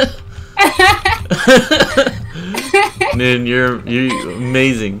 Man, you're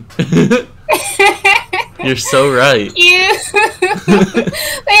amazing. You're so right. You. They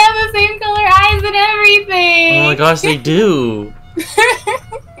have the same color eyes and everything. Oh my gosh, they do.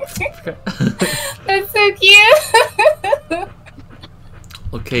 That's so cute.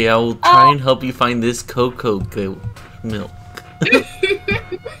 Okay, I will try and help you find this cocoa milk.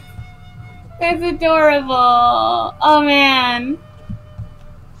 That's adorable. Oh man.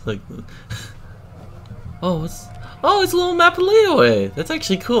 It's like, it's a little map of Leeway. That's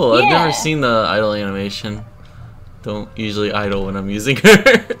actually cool. I've never Yeah. seen the idle animation. Don't usually idle when I'm using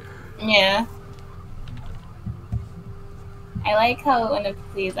her. Yeah. I like how one of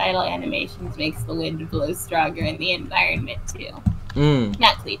Klee's idle animations makes the wind blow stronger in the environment too. Mm.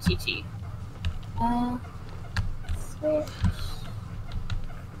 Not Klee, Chi-Chi. Switch.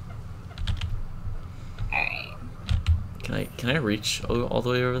 Alright. Can I reach all the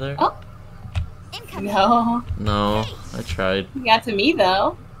way over there? Oh. No. No, I tried. You got to me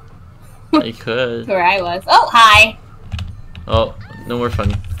though. I could. Where I was. Oh, hi. Oh, no more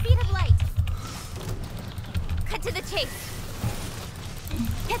funny. Speed of light. Cut to the chase.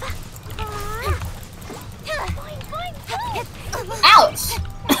 Ouch.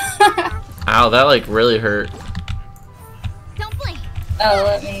 Ow, that like really hurt. Don't blink. Oh,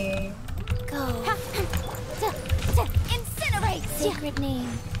 let me. Go. Incinerate. Sacred name.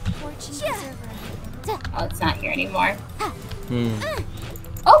 Fortune preserver. Oh, it's not here anymore. Hmm.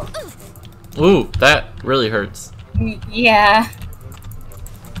 Oh. Ooh, that really hurts. Yeah.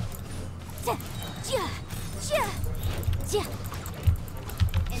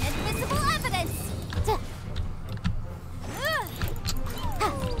 Inadmissible evidence.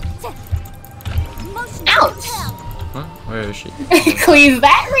 Ouch. Huh? Where is she? Please,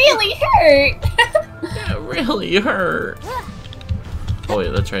 that really hurt. That really hurt. Oh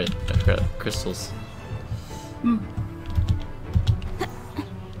yeah, that's right. I forgot crystals.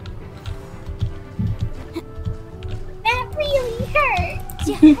 That really hurt.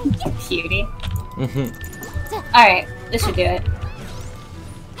 Cutie. Mhm. Alright, this should do it.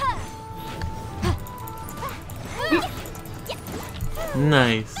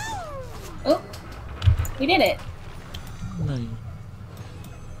 Nice. Oh, we did it. Nice.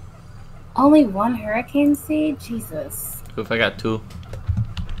 Only one hurricane seed? Jesus. If I got two.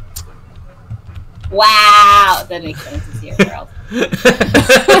 Wow! That makes sense. It's your world.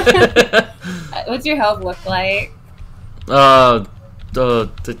 What's your health look like?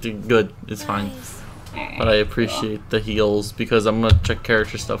 Good. It's fine. Alright, But I appreciate the heals because I'm gonna check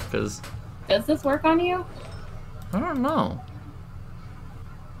character stuff because cool. Does this work on you? I don't know.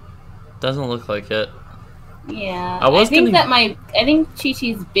 Doesn't look like it. Yeah. I think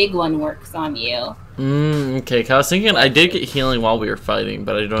Chi-Chi's big one works on you. Okay, 'cause I was thinking I did get healing while we were fighting,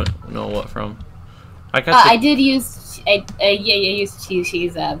 but I don't know what from. I did use I used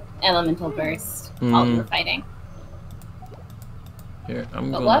Chi-Chi's elemental burst while we were fighting. Here,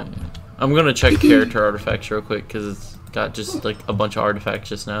 What? I'm gonna check character artifacts real quick because it's got just like a bunch of artifacts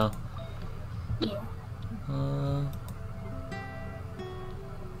just now. Yeah.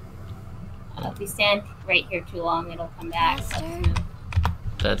 If we stand right here too long, it'll come back. Master?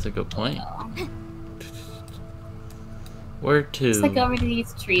 That's a good point. Where to? It's like over to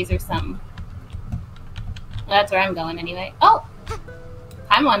these trees or something. Well, that's where I'm going anyway. Oh!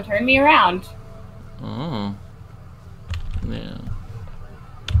 Paimon turned me around. Oh. Yeah.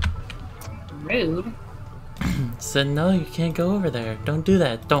 Rude. Said no, you can't go over there. Don't do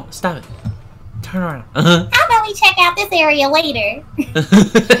that. Don't stop it. Turn around. How about we check out this area later? Or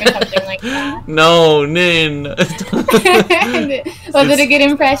something like that. No, Nin. Was it a good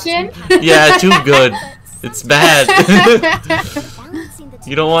impression? Yeah, too good. It's bad.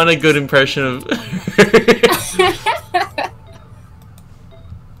 You don't want a good impression of.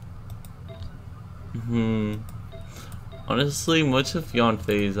 Honestly, much of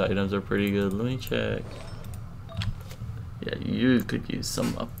Yanfei's items are pretty good. Let me check. Yeah, you could use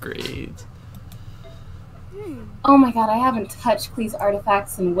some upgrades. Oh my god, I haven't touched Klee's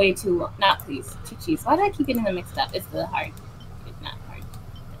artifacts in way too long. Not Klee's, Chi-Chi's. Why do I keep getting them mixed up? It's the heart. It's not hard.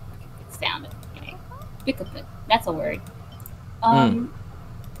 It's sound. Okay. Bikaput. That's a word.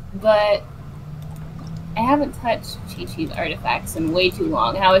 But I haven't touched Chi-Chi's artifacts in way too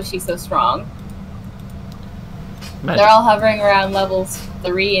long. How is she so strong? Magic. They're all hovering around levels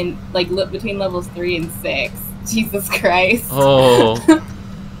 3 and like between levels 3 and 6. Jesus Christ. Oh.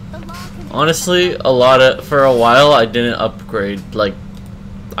 Honestly, for a while I didn't upgrade like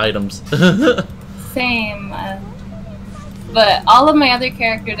items. Same. But all of my other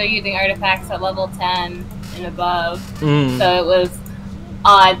characters are using artifacts at level 10 and above. So it was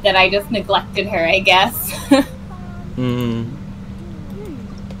odd that I just neglected her, I guess.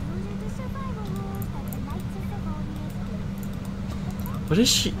 What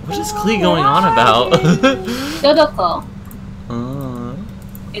is Klee going on about? Dodoko.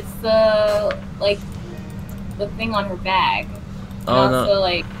 It's the thing on her bag. And also, no.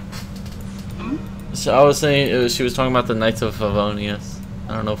 like... So I was saying she was talking about the Knights of Favonius.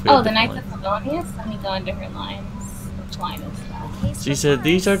 I don't know if we have the Knights lines. of Favonius? Let me go into her lines. Which line is that? She said,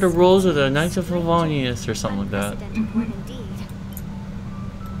 these are the rules of the Knights of Favonius, or something like that.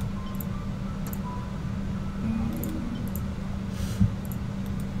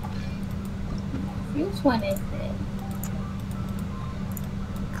 Which one is it?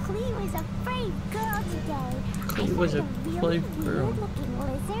 Klee was a brave girl today. Klee was a brave girl. Looking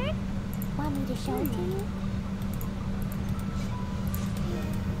lizard. Want me to show it to you?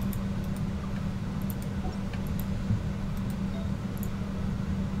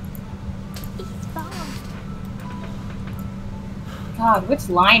 God, which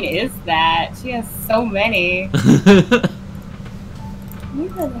line is that? She has so many. These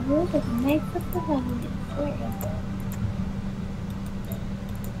are the rules of the Knights of Favonius. Where is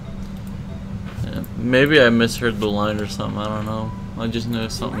it? Yeah, maybe I misheard the line or something, I don't know. I just know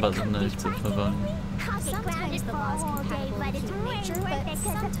something about the Knights of Favonius. Sometimes the law's compatible with human nature, but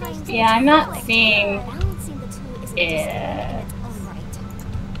sometimes Yeah, I'm not seeing balancing the two is it. its own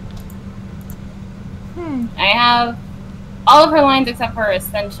right. I have all of her lines except for her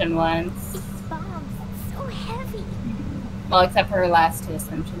Ascension ones. These bombs so heavy. Well, except for her last 2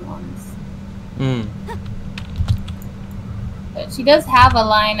 Ascension ones. But she does have a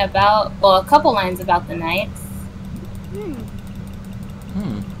line about, well, a couple lines about the Knights.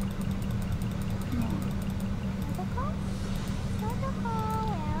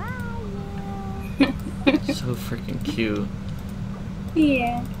 So freaking cute.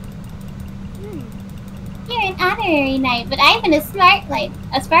 Yeah. You're an honorary knight, but I've been a spark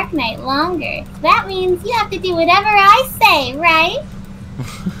knight longer. That means you have to do whatever I say, right?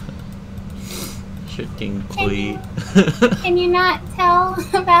 Freaking Klee. Can you not tell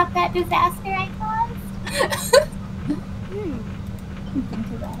about that disaster I caused?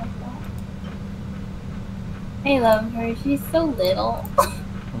 I love her. She's so little.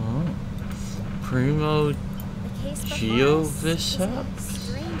 Oh. Primo Geovisap?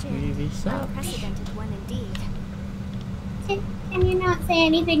 Unprecedented one indeed. Can you not say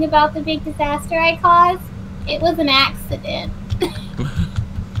anything about the big disaster I caused? It was an accident.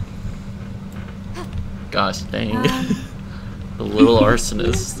 Gosh dang. The little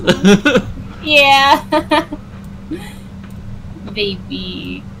arsonist. Yeah.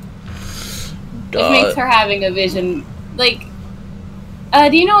 Baby. God. It makes her having a vision. Like,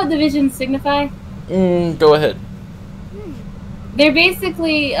 do you know what the visions signify? Go ahead. They're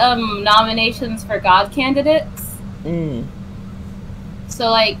basically nominations for God candidates. So,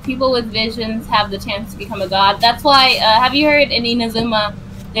 like, people with visions have the chance to become a god. That's why, have you heard in Inazuma,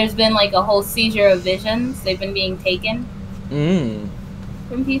 there's been, like, a whole seizure of visions? They've been being taken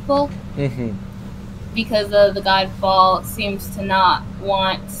from people. Because the god Fall seems to not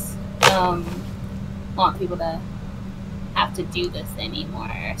want people to have to do this anymore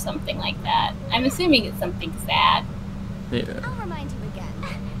or something like that. I'm assuming it's something sad. Yeah. I'll remind you again.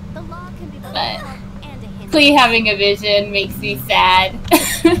 The law can be both a But help and a hindrance. Clee having a vision makes me sad.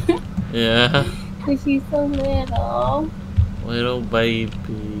 Yeah. Cause she's so little. Little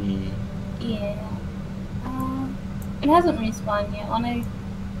baby. Yeah. It hasn't respawned yet.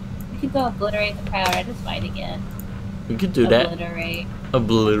 We could go obliterate the prioritous fight again. We could do that. Obliterate.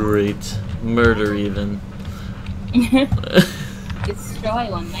 Obliterate. Murder even. Destroy,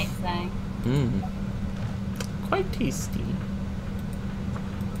 one might say. Mmm. Quite tasty.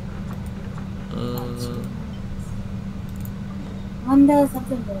 Wonders of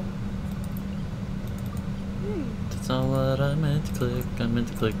the world. That's not what I meant to click. I meant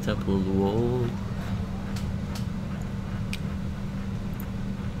to click Temple of the Wall.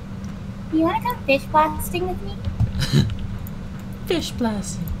 You wanna come fish blasting with me? Fish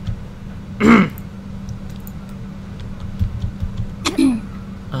blasting.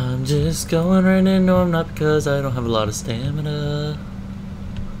 I'm just going right in. No, I'm not, because I don't have a lot of stamina.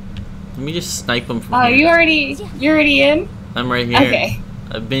 Let me just snipe them from Oh, here. you're already in? I'm right here. Okay.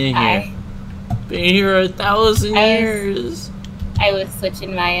 I've been here. Been here 1,000 years. I was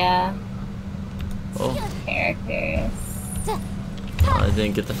switching my Oh, characters. I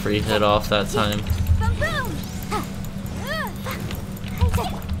didn't get the free hit off that time. Boom, boom.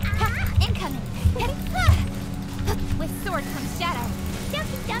 Incoming. With sword comes shadow.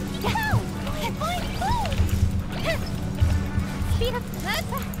 Dumpy, dumpy, go. Speed up.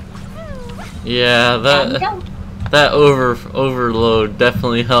 Yeah, that overload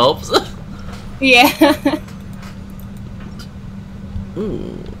definitely helps. Yeah.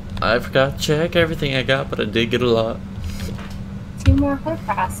 Ooh, I forgot to check everything I got, but I did get a lot. 2 more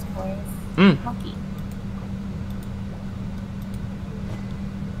Hoarfrost coins. Lucky.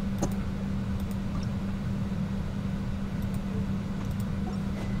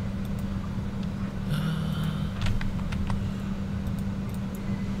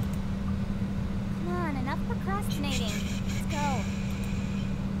 Come on, enough procrastinating. Let's go.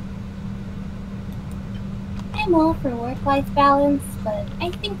 I'm all for work-life balance, but I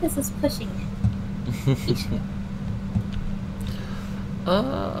think this is pushing it.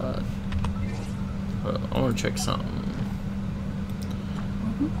 I want to check something.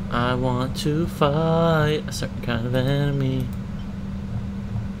 I want to fight a certain kind of enemy.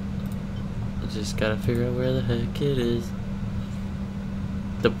 I just gotta figure out where the heck it is.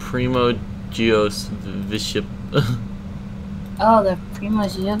 The Primo Geos Bishop. Oh, the Primo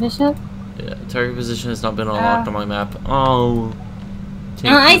Geo Bishop? Yeah, target position has not been unlocked on my map. Oh. Oh,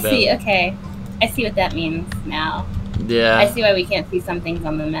 I see. Okay. I see what that means now. Yeah. I see why we can't see some things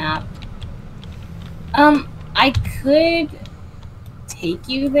on the map. I could take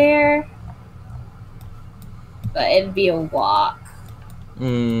you there, but it'd be a walk.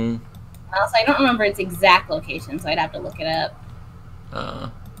 Also, I don't remember its exact location, so I'd have to look it up.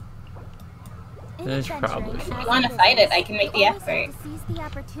 It's probably If fine. you want to fight it, I can make the effort.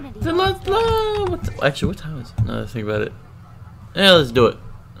 Then let's actually, what time is it? No, think about it. Yeah, let's do it.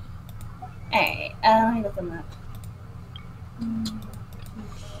 Alright, let me look them up.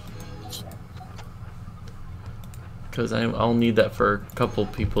 Because I'll need that for a couple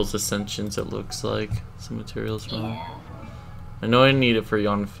people's ascensions, it looks like. Some materials from it. I know I need it for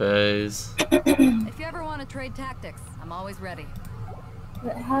Yon Phase. If you ever want to trade tactics, I'm always ready.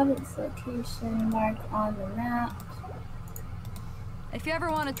 But have its location marked on the map. If you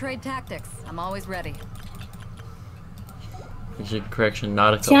ever want to trade tactics, I'm always ready. Correction,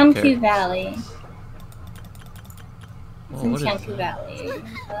 not a couple Tianku characters. Valley. It's in what is Tianku Valley.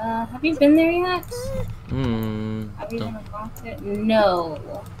 Have you been there yet? Have you no. even unlocked it?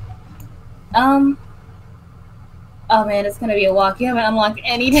 No. Oh man, it's gonna be a walk. You haven't unlocked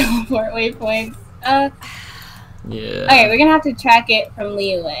any teleport waypoints. Yeah. Okay, we're gonna have to track it from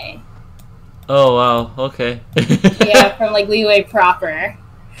Liyue. Oh wow, okay. Yeah, from like Liyue proper.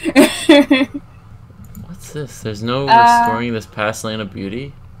 What's this? There's no restoring this past land of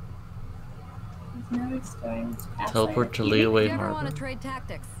beauty? There's no restoring this past Teleport to land of beauty. Liyue If you ever want Harbor? to trade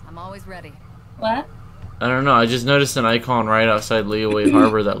tactics, I'm always ready. What? I don't know, I just noticed an icon right outside Liyue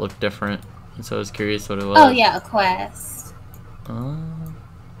Harbor that looked different. And so I was curious what it was. Oh yeah, a quest. Oh.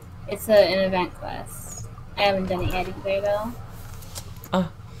 It's an event quest. I haven't done it yet either though.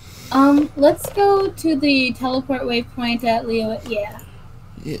 Ah. Let's go to the teleport waypoint at Leo. Yeah.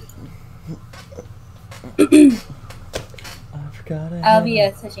 Yeah. I forgot it. I'll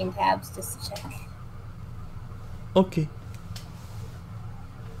be switching tabs just to check. Okay.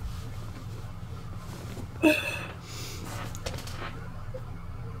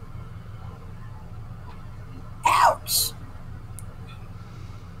 Ouch!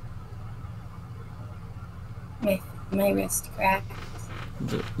 My my wrist cracked.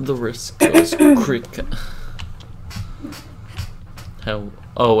 The wrist goes crick. How?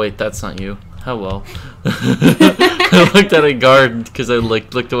 Oh wait, that's not you. Hello. I looked at a guard because I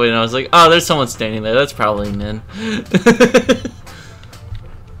looked away and I was like, oh, there's someone standing there. That's probably Nin. Wait,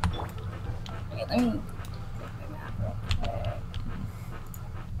 let me.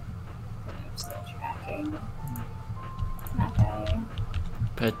 I'm still tracking. Okay.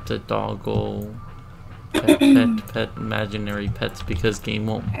 Pet the doggo. Pet imaginary pets because game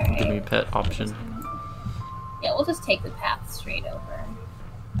won't give me pet option. Yeah, we'll just take the path straight over.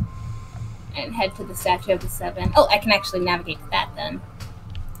 And head to the Statue of the Seven. Oh, I can actually navigate to that then.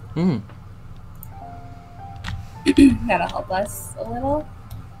 Hmm. That'll help us a little.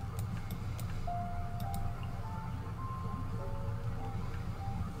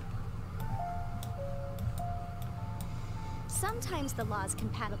 Sometimes the law is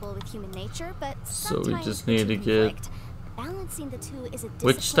compatible with human nature, but So we sometimes just there's need to get... conflict. Balancing the two is a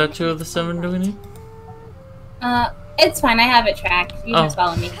Which Statue of the Seven do we need? It's fine. I have it tracked. You can just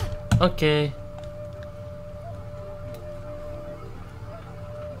follow me. Okay.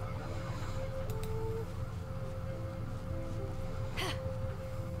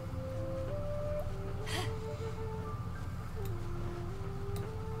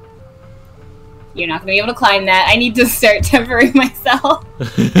 You're not gonna be able to climb that. I need to start tempering myself.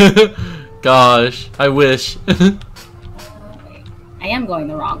 Gosh, I wish. I am going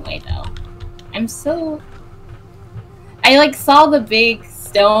the wrong way though. I'm so... I like saw the big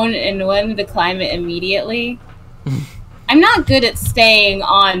stone and wanted to climb it immediately. I'm not good at staying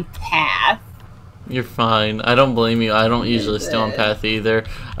on path. You're fine. I don't blame you. I don't usually stay on path either.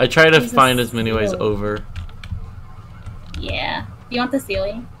 I try to find as many ways over. Yeah. Do you want the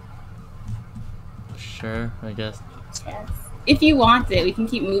ceiling? Sure, I guess. Yes. If you want it, we can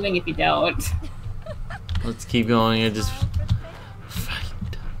keep moving if you don't. Let's keep going. I just... Fight.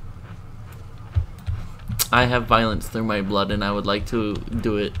 I have violence through my blood and I would like to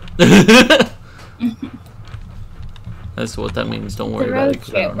do it. That's what that means. Don't worry about it. Road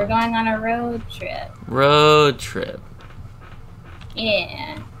trip. We're going on a road trip. Road trip.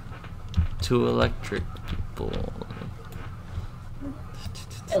 Yeah. To electric people.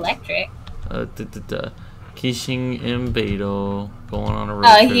 Electric? Kissing and Beto going on a road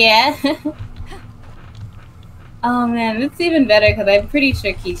Oh, trip. yeah. Oh, man. It's even better because I'm pretty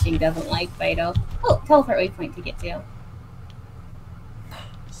sure Keishing doesn't like Fido. Oh, teleport waypoint to get to.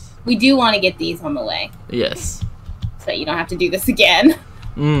 We do want to get these on the way. Yes. So that you don't have to do this again.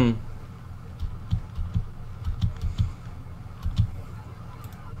 Mm.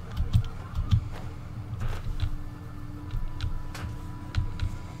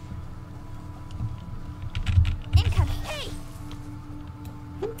 Incoming. Hey!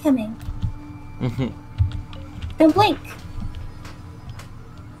 Incoming. Don't blink.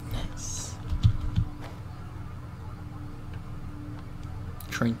 Nice.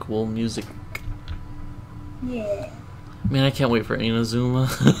 Tranquil music. Yeah. Man, I can't wait for Inazuma.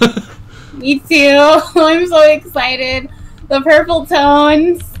 Me too. I'm so excited. The purple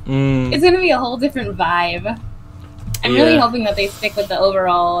tones. It's gonna be a whole different vibe. I'm really hoping that they stick with the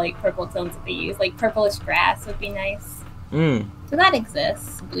overall like purple tones that they use. Like purplish grass would be nice. So that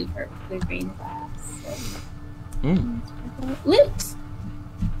exists. Blue green grass. Loot.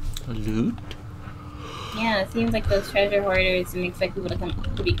 Loot? Yeah, it seems like those treasure hoarders and expect people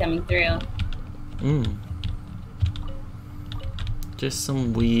to be coming through. Just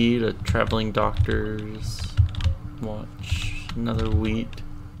some weed, a traveling doctor's watch, another wheat.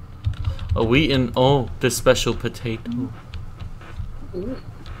 A wheat and this special potato. Ooh.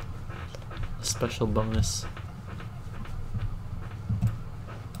 A special bonus.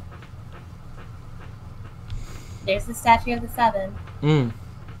 There's the Statue of the Seven.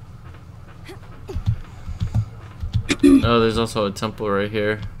 Oh, there's also a temple right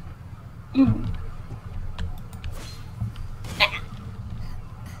here.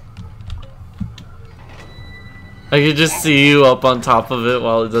 I could just see you up on top of it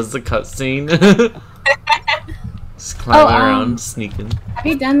while it does the cutscene. Just climbing around, sneaking. Have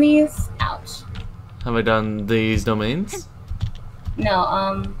you done these? Ouch. Have I done these domains?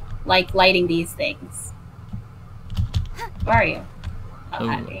 No, like lighting these things. Where are you?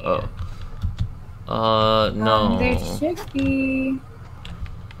 No. There should be...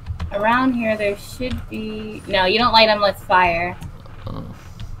 Around here there should be... No, you don't light them with fire.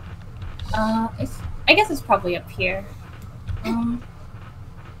 I guess it's probably up here. I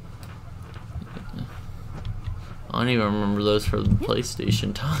don't even remember those for the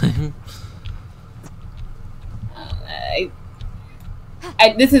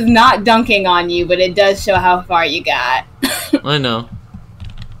this is not dunking on you, but it does show how far you got. I know.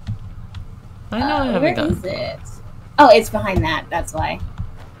 I haven't where gotten is it? Oh, it's behind that. That's why.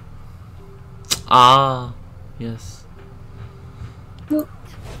 Ah, yes.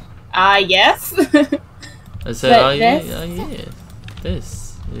 Yes. I said, But oh yeah,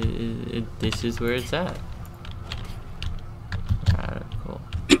 this- yes. This is where it's at. Alright, cool.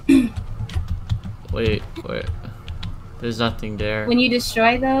 Wait. There's nothing there. When you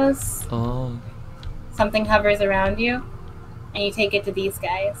destroy those, Oh. something hovers around you, and you take it to these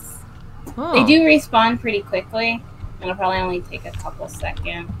guys. Oh. They do respawn pretty quickly. It'll probably only take a couple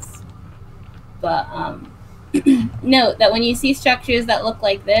seconds. But note that when you see structures that look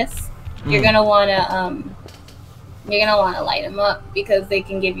like this, you're gonna wanna light them up because they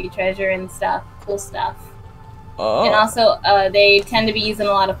can give you treasure and stuff, cool stuff. Oh. And also, they tend to be using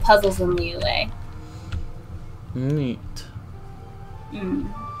a lot of puzzles in Liyue. Neat.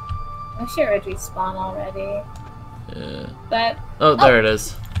 I'm sure it would respawn already. Yeah. But Oh, there it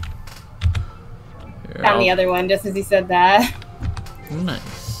is. Here, found the other one just as he said that.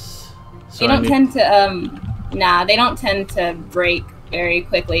 Nice. So They don't tend to they don't tend to break very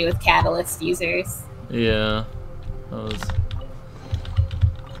quickly with catalyst users. Yeah. That was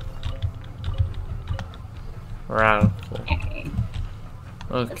radical. Okay.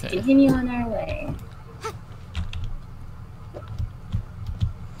 Let's Okay. continue on our way.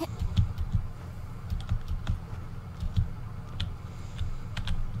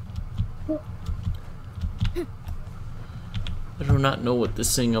 I do not know what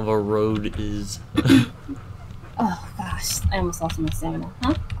this thing of a road is. Oh gosh, I almost lost my stamina.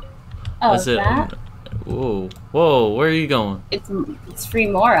 Huh? Oh, Is is it? that? Whoa, where are you going? It's free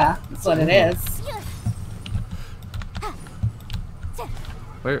Mora. That's what it is.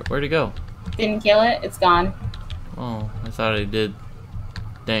 Where'd it go? Didn't kill it. It's gone. Oh, I thought I did.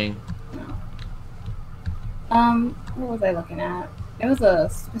 Dang. What was I looking at? It was a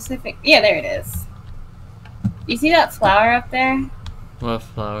specific. Yeah, there it is. You see that flower up there? What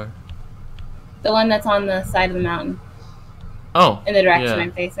flower? The one that's on the side of the mountain Oh. in the direction yeah.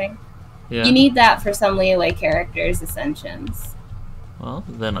 I'm facing. Yeah. You need that for some Liyue characters' ascensions. Well,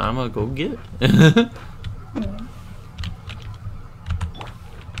 then I'm gonna go get it.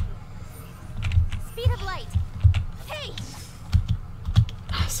 Speed of light. Hey.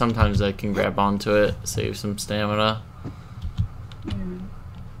 Sometimes I can grab onto it, save some stamina.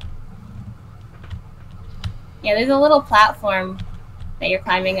 Yeah, there's a little platform that you're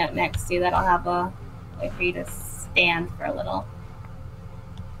climbing up next to that'll have a way for you to stand for a little.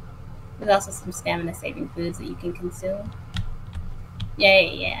 There's also some stamina saving foods that you can consume.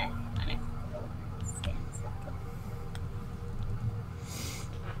 Yeah.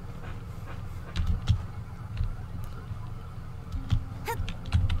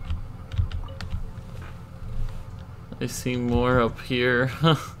 I see more up here.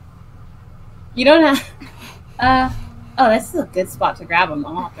 You don't have. Oh, this is a good spot to grab them.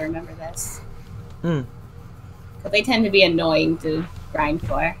 I'll have to remember this. Because they tend to be annoying to grind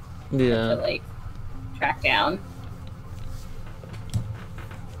for. Yeah. To, like, track down.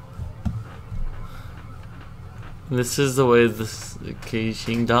 This is the way this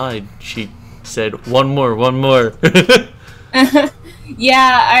Keishing died. She said, one more.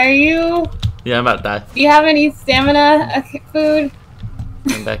 Yeah, are you... Yeah, I'm about to die. Do you have any stamina food?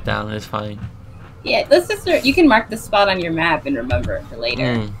 I'm back down, it's fine. Yeah, let's just... You can mark the spot on your map and remember it for later.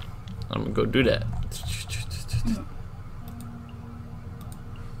 I'm gonna go do that.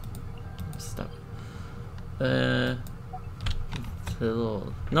 Stop.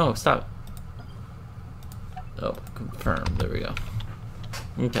 No, stop. Oh, confirm. There we go.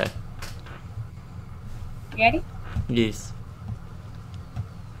 Okay. You ready? Yes.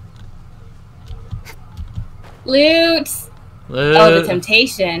 Loot! Oh, the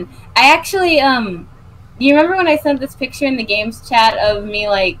temptation. I actually, you remember when I sent this picture in the games chat of me,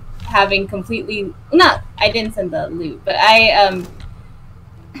 like, having completely... I didn't send the loot, but I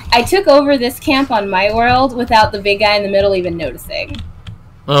took over this camp on my world without the big guy in the middle even noticing.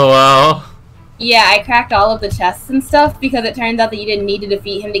 Oh, wow. Yeah, I cracked all of the chests and stuff because it turns out that you didn't need to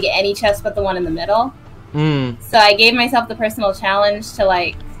defeat him to get any chest but the one in the middle. So I gave myself the personal challenge to,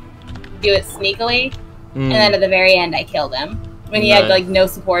 like, do it sneakily. And then at the very end, I killed him. When he had, like, no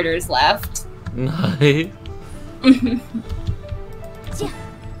supporters left. Nice.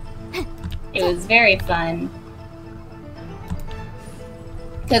 It was very fun.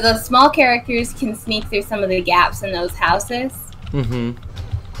 Because those small characters can sneak through some of the gaps in those houses.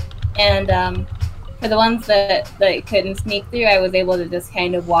 And for the ones that couldn't sneak through, I was able to just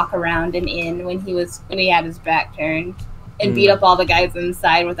kind of walk around and in when he had his back turned. and beat up all the guys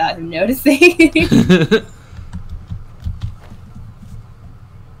inside without him noticing.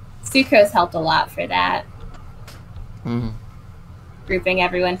 Sucrose helped a lot for that. Grouping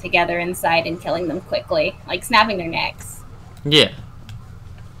everyone together inside and killing them quickly, like snapping their necks. Yeah.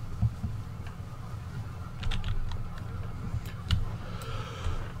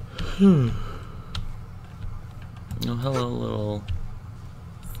 Oh, hello, little.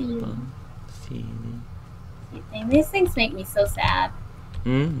 See. These things make me so sad.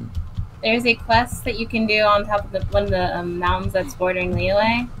 There's a quest that you can do on top of one of the mountains that's bordering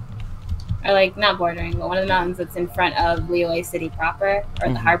Liyue. Or, like, not bordering, but one of the mountains that's in front of Liyue City proper, or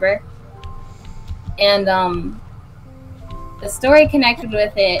the harbor. And, the story connected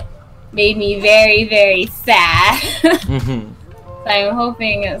with it made me very, very sad. So I'm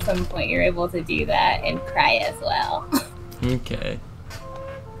hoping at some point you're able to do that and cry as well. Okay.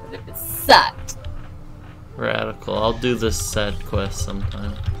 It sucked. Radical. I'll do this sad quest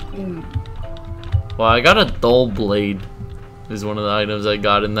sometime. Well, I got a dull blade. Is one of the items I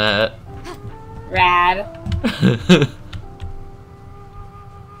got in that. Rad. It's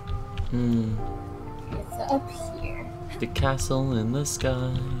up here. The castle in the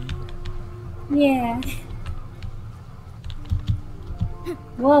sky. Yeah.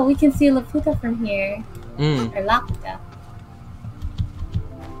 Whoa, we can see Laputa from here. Or Laputa.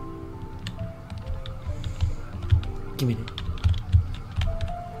 Give me that.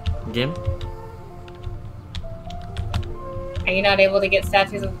 Game? Are you not able to get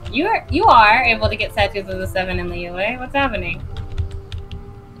statues of... You are able to get statues of the 7 in Liyue. What's happening?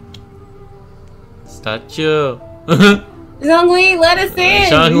 Statue. Zhongli, let us in!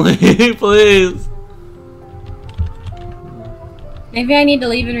 Zhongli, please. Maybe I need to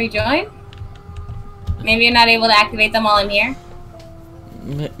leave and rejoin? Maybe you're not able to activate them while I'm here?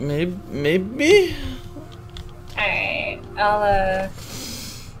 Maybe? Alright,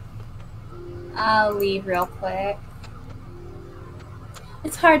 I'll leave real quick.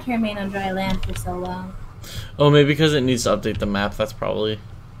 It's hard to remain on dry land for so long. Oh, maybe because it needs to update the map, that's probably...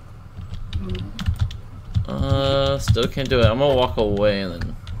 Still can't do it. I'm gonna walk away and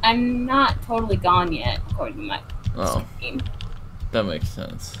then... I'm not totally gone yet, according to my screen. That makes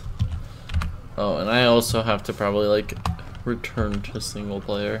sense. Oh, and I also have to probably, like, return to single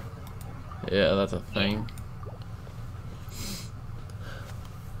player. Yeah, that's a thing.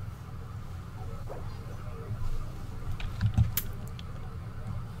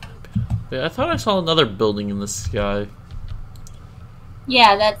 Yeah, I thought I saw another building in the sky.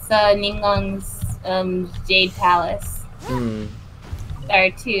 Yeah, that's Ningguang's Jade Palace. There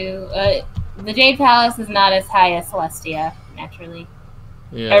are two. The Jade Palace is not as high as Celestia, naturally.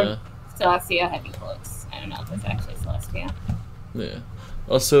 Yeah. Or Celestia heavy close. I don't know if it's actually Celestia. Yeah.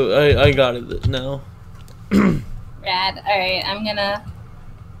 Also, I got it now. Rad. Alright, I'm gonna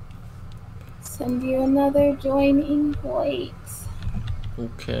send you another join invite.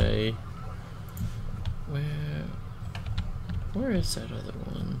 Okay. Where is that other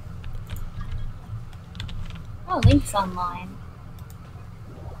one? Oh, Link's online.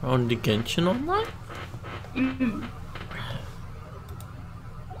 On the Genshin online?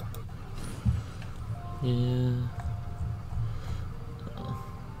 Yeah.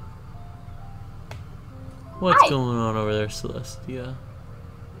 What's going on over there, Celestia?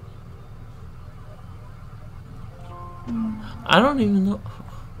 I don't even know.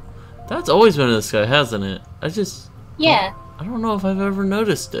 That's always been in the sky, hasn't it? Yeah. I don't know if I've ever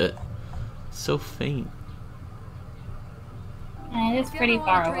noticed it. It's so faint. Yeah, it is pretty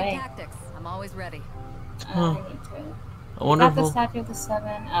far away. Tactics. I'm always ready. Huh. I need to. I wonder Got the statue of the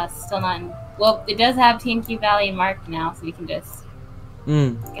 7. Still not. Well, it does have TNQ Valley marked now, so we can just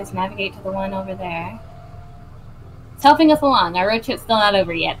I guess navigate to the one over there. It's helping us along. Our road trip's still not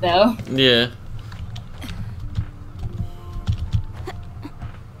over yet, though. Yeah.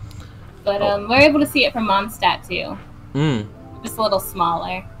 But we're able to see it from Mondstadt too. Hmm. Just a little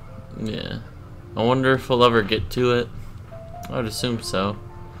smaller. Yeah. I wonder if we'll ever get to it. I would assume so.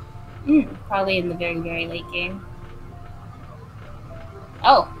 Probably in the very, very late game.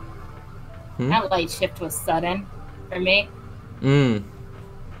 Oh. That light shift was sudden for me.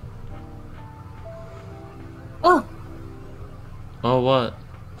 Oh. Oh, what?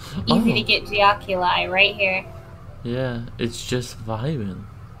 Easy to get Geoculi right here. Yeah, it's just vibing.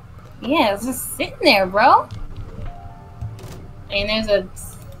 Yeah, it's just sitting there, bro. I mean, there's a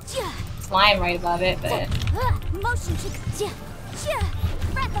slime right above it, but... Motion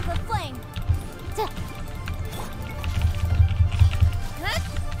breath of the flame.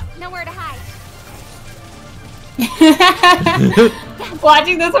 Nowhere to hide.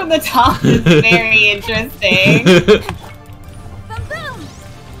 Watching this from the top is very interesting.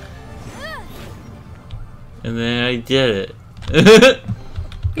 And then I did it.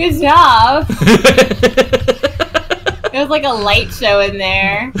 Good job. There was like a light show in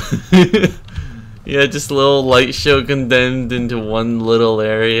there. Yeah, just a little light show condemned into one little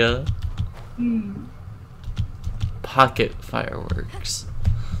area. Pocket fireworks.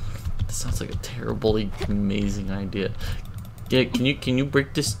 That sounds like a terribly amazing idea. Yeah, can you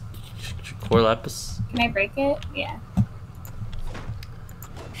break this core lapis? Can I break it? Yeah.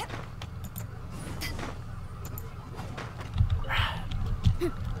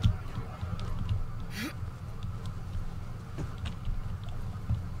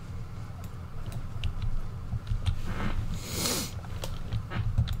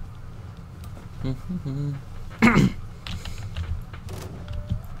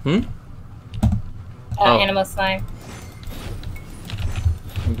 Animal slime.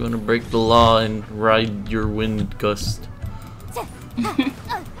 I'm gonna break the law and ride your wind gust.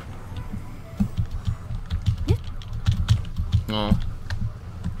 Oh.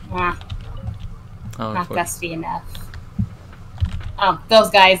 Oh, Not gusty enough. Oh, those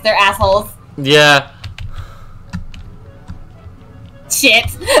guys, they're assholes. Yeah. Shit.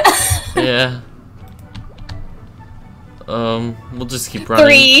 Yeah. We'll just keep running.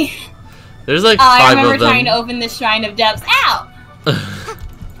 3. There's like 5 I of them. remember trying to open the Shrine of Depths. Ow!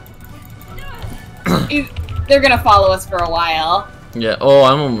 They're gonna follow us for a while. Yeah. Oh,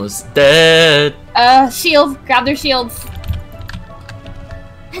 I'm almost dead. Shields. Grab their shields.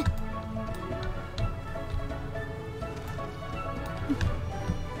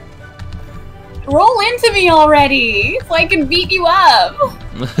 Roll into me already, so I can beat you up.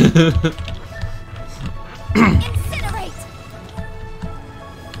 Incinerate!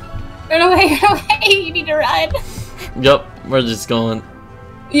 Run away, run away! You need to run. Yep, we're just going.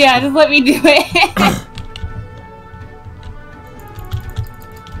 Yeah, just let me do it.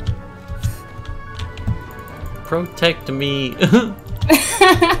 Protect me.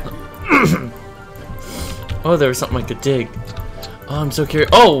 Oh, there was something I could dig. Oh, I'm so curious.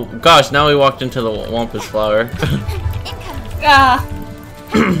 Oh, gosh, now we walked into the Wampus flower.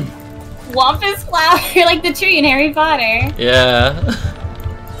 Wampus flower, like the tree in Harry Potter. Yeah.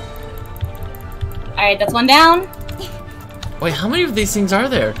 Alright, that's one down. Wait, how many of these things are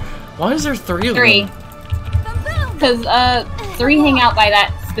there? Why is there 3 of 3. them? Because, 3 hang out by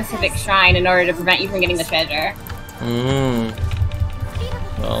that specific shrine in order to prevent you from getting the treasure.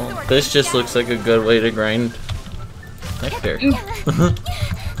 Well, this just looks like a good way to grind nectar.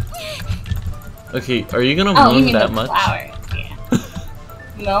 Okay, are you gonna moan you mean that the much? Flowers.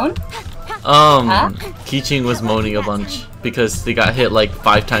 Yeah. Moan? Keeching was moaning a bunch because they got hit like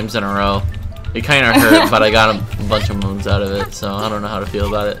 5 times in a row. It kind of hurt, but I got a bunch of moans out of it, so I don't know how to feel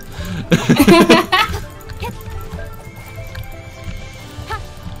about it.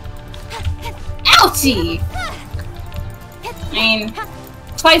 Ouchie! I mean,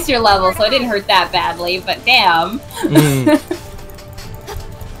 twice your level, so it didn't hurt that badly, but damn.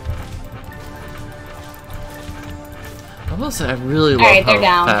 I will say I really love Alright, how they're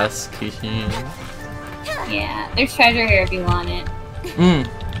down. fast Keeching is. Yeah, there's treasure here if you want it.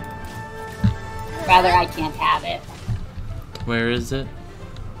 Rather, I can't have it. Where is it?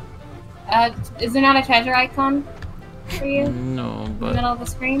 Is there not a treasure icon for you? No, In but... the middle of the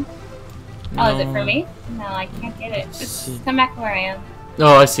screen? No. Oh, is it for me? No, I can't get it. Just come back to where I am.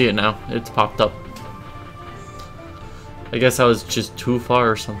 Oh, I see it now. It's popped up. I guess I was just too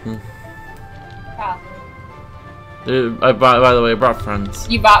far or something. Probably. By the way, I brought friends.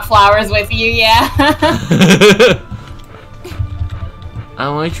 You brought flowers with you, yeah? I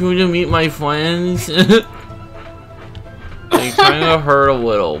want you to meet my friends. They kind of hurt a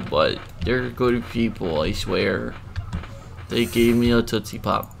little, but they're good people, I swear. They gave me a Tootsie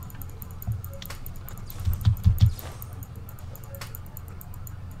Pop.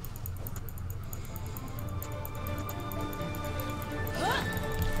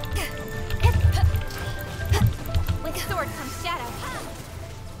 With sword comes shadow.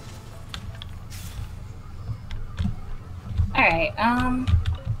 Alright,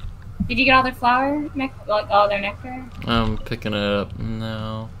 did you get all their flower? Like, all their nectar? I'm picking it up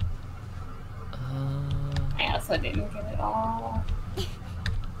now. I also didn't get it all.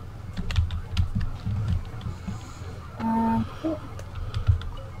 Cool.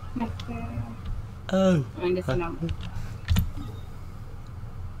 Nectar. Oh. I mean, just a number.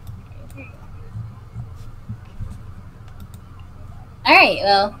 Alright,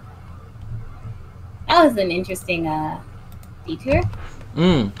 well. That was an interesting, detour.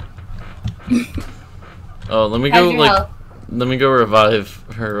 Oh, let me How's go, your like, health? let me go revive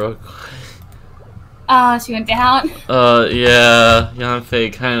her real quick. Oh, she went down? Yeah,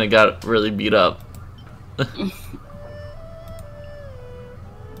 Yanfei kinda got really beat up.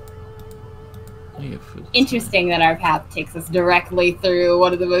 Interesting that our path takes us directly through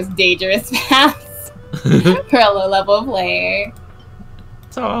one of the most dangerous paths for a low-level player.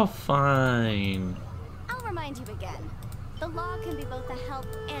 It's all fine. I'll remind you again. The law can be both a help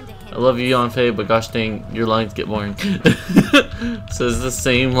and a hindrance. I love you, Yonfei, but gosh dang, your lines get boring. So it's the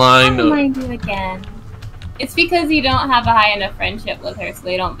same line. I'll remind you again. It's because you don't have a high enough friendship with her, so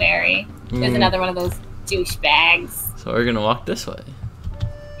they don't vary. There's another one of those douchebags. So we're gonna walk this way.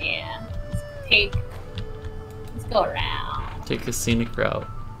 Yeah. Let's go around. Take a scenic route.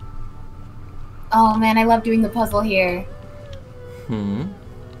 Oh man, I love doing the puzzle here. It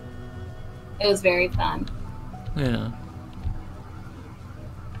was very fun. Yeah.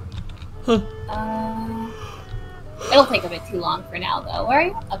 Huh. It'll take a bit too long for now, though. Where are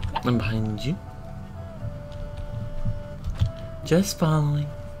you? Oh, I'm behind you. Just following.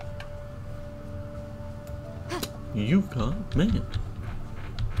 You got mail.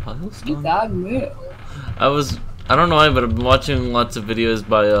 You got mail. I don't know why, but I've been watching lots of videos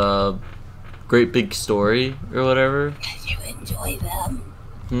by Great Big Story or whatever. Because you enjoy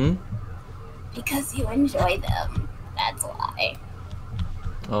them. Because you enjoy them. That's why.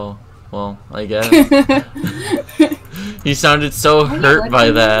 Oh, well, I guess. You sounded so hurt by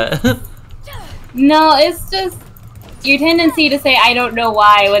that. No, it's just your tendency to say I don't know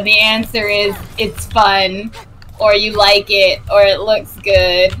why when the answer is it's fun, or you like it, or it looks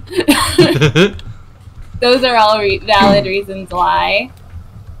good. Those are all valid reasons why.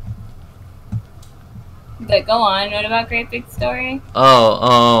 But go on, what about Great Big Story?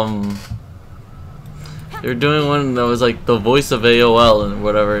 Oh, they were doing one that was like the voice of AOL and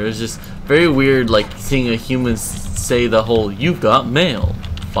whatever. It was just very weird, like seeing a human say the whole "You've got mail,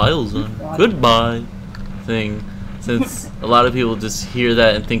 files on, goodbye" thing. Since a lot of people just hear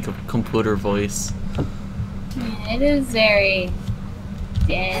that and think of computer voice. Yeah, it is very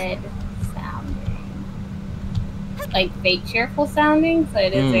dead sounding, like fake cheerful sounding. So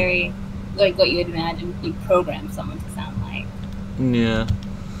it is very like what you would imagine you program someone to sound like. Yeah.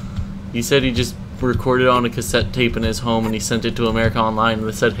 He said he just recorded on a cassette tape in his home and he sent it to America Online and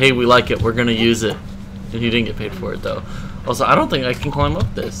they said, hey, we like it, we're gonna use it. And he didn't get paid for it though. Also, I don't think I can climb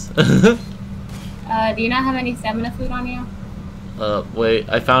up this. Do you not have any stamina food on you? Wait,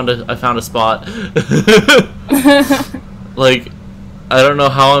 I found a spot. Like, I don't know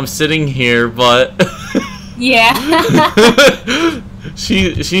how I'm sitting here, but yeah.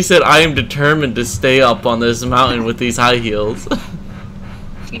 She said I am determined to stay up on this mountain with these high heels.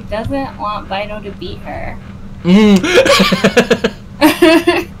 She doesn't want Bido to beat her.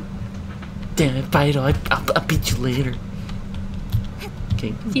 Damn it, Bido, I'll beat you later.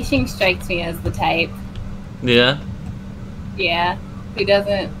 Okay. Qixing strikes me as the type. Yeah? Yeah. Who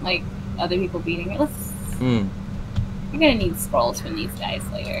doesn't like other people beating her. You're gonna need scrolls from these guys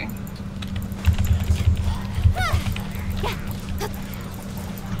later.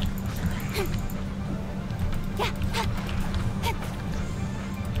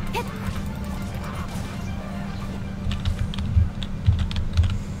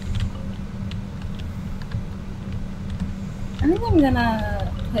 I think I'm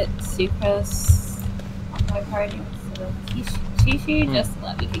gonna put Sucrose on my party instead of Chi-Chi, just so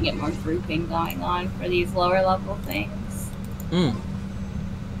that we can get more grouping going on for these lower level things.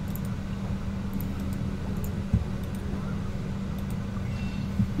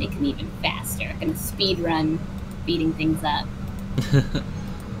 Make them even faster. I'm gonna speed run beating things up.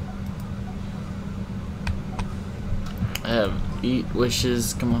 I have 8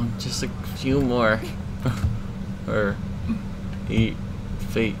 wishes. Come on, just a few more. Or 8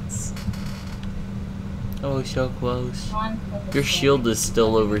 fates. Oh, so close. Your shield is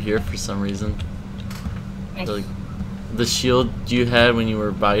still over here for some reason. Like, the shield you had when you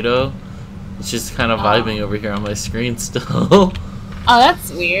were Bido, it's just kind of vibing over here on my screen still. Oh,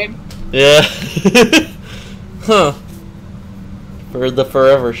 that's weird. Yeah. Huh. For the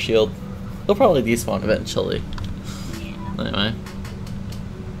forever shield. They'll probably despawn eventually. Yeah. Anyway.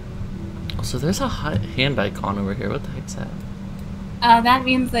 So there's a hand icon over here. What the heck's that? That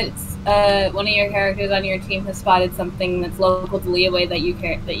means that one of your characters on your team has spotted something that's local to Leeway that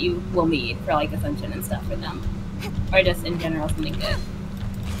you will need for like Ascension and stuff for them, or just in general something good.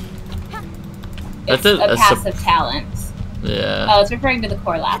 It's a passive talent. Yeah. Oh, it's referring to the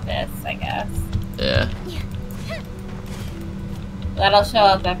core lapis, I guess. Yeah. That'll show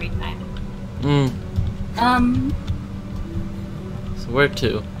up every time. So where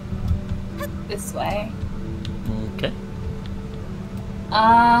to? This way. Okay.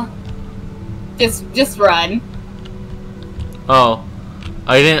 Just run. Oh,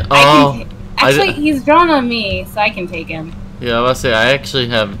 I didn't. Oh. I Actually, he's drawn on me, so I can take him. Yeah, I was say I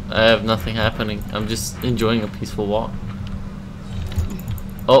have nothing happening. I'm just enjoying a peaceful walk.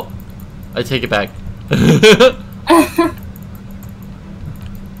 Oh, I take it back.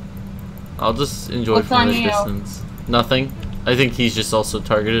 I'll just enjoy What's from on the you? distance. Nothing. I think he's just also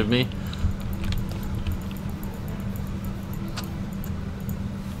targeted me.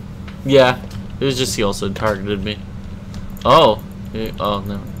 Yeah, it was just he also targeted me. Oh, oh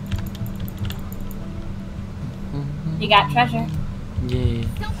no. You got treasure. Yeah.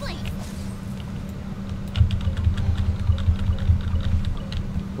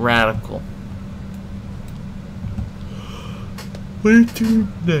 Radical. Where to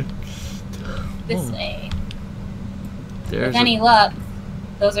next? This way. There's With any luck,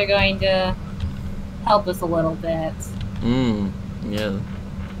 those are going to help us a little bit. yeah.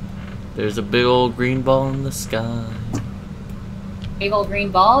 There's a big old green ball in the sky. Big old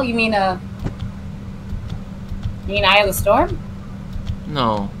green ball? You mean Eye of the Storm?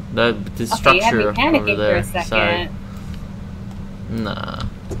 No, the Okay, structure you had me over panicking there. for a second. Sorry. Nah,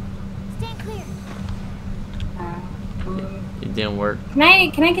 Stand clear. it didn't work. Can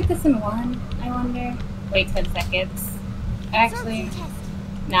I get this in one? I wonder. Wait 10 seconds. Actually,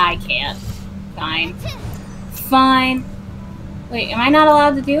 nah, I can't. Fine. Fine. Wait, am I not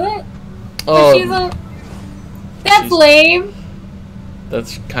allowed to do it? Oh, That's lame.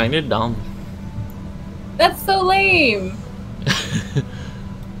 that's kind of dumb. That's so lame.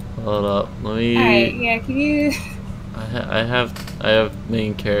 Hold up, let me. Alright, yeah, can you... I have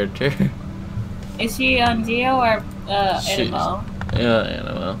main character. Is she on Geo or Animo? Yeah,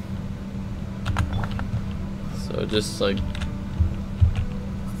 Animo. So just like.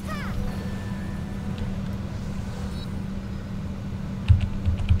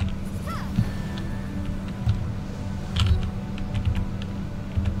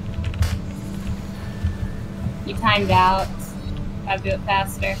 You timed out. Gotta do it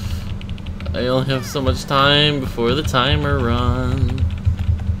faster. I only have so much time before the timer runs.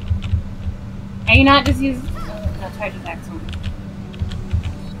 Are you not just using... no, charge attacks one.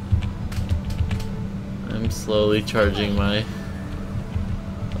 I'm slowly charging my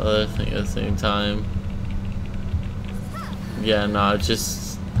other thing at the same time. Yeah, no, it's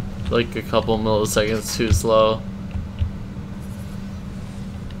just like a couple milliseconds too slow.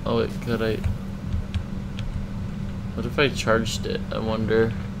 Oh wait, could I... What if I charged it? I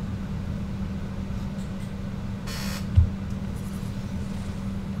wonder.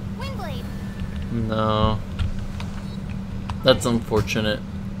 Windblade. No. That's unfortunate.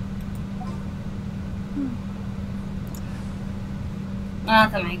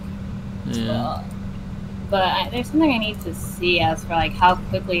 Nothing. Yeah. But there's something I need to see as for like how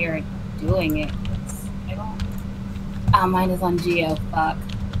quickly you're doing it. I don't... Ah, mine is on Geo. Fuck.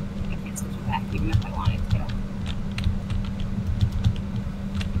 I can't switch it back even if I wanted to.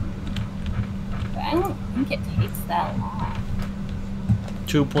 But I don't think it takes that long.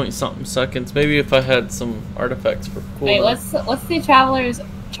 2 point something seconds. Maybe if I had some artifacts for cool. Wait, what's the Traveler's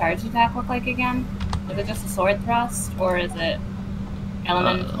charge attack look like again? Is it just a sword thrust or is it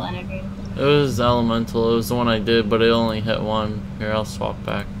elemental energy? It was elemental. It was the one I did, but it only hit one. Here, I'll swap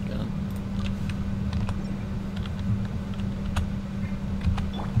back again.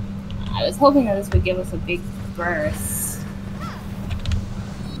 I was hoping that this would give us a big burst.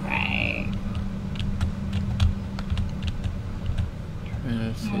 Right.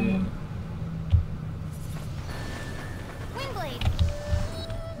 Trying to see. Windblade.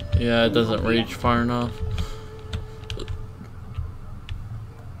 Yeah, it doesn't reach far enough.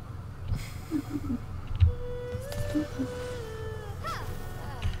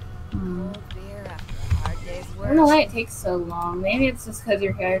 I don't know why it takes so long. Maybe it's just because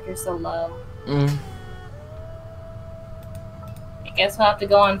your character's so low. I guess we'll have to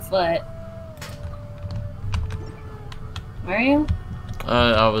go on foot. Where are you?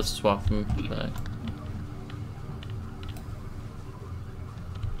 I was swapping back.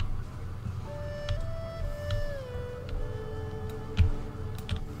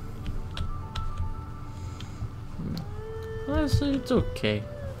 Honestly, it's okay.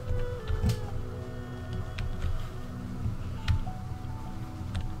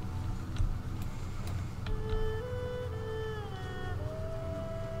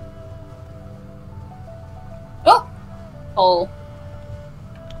 Oh! Hole.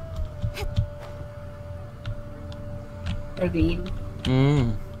 Ravine.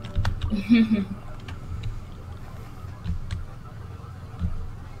 Alright.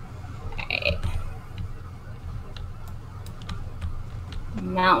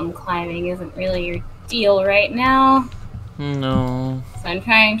 Mountain climbing isn't really your deal right now. No. So I'm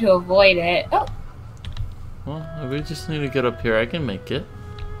trying to avoid it. Oh, Well, we just need to get up here. I can make it.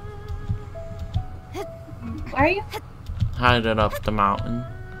 where are you? Hide it up the mountain.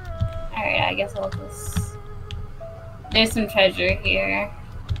 Alright, I guess I'll just... There's some treasure here,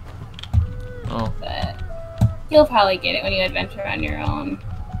 Oh. but you'll probably get it when you adventure on your own.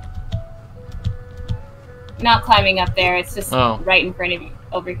 Not climbing up there, it's just right in front of you,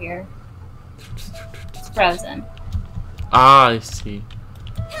 over here. It's frozen. Ah, I see.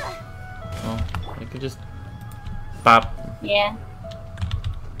 Oh, I could just... Bop. Yeah.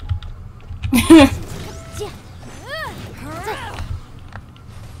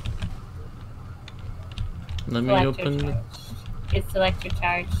 Let me open the... It's electric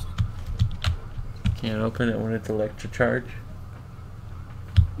charged. Can't open it when it's electric charge.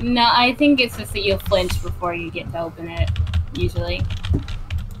 No, I think it's just that you'll flinch before you get to open it, usually.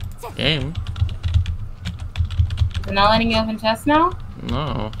 Game? Is it not letting you open chests now?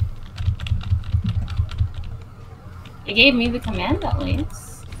 No. It gave me the command at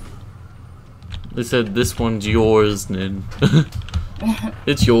least. They said this one's yours, Nin.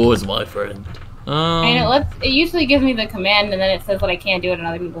 It's yours, my friend. And it usually gives me the command and then it says that I can't do it in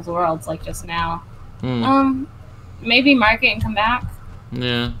other people's worlds, like just now. Maybe mark it and come back.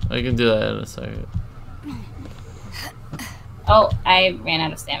 Yeah, I can do that in a second. Oh, I ran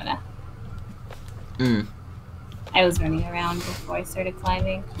out of stamina. Mm. I was running around before I started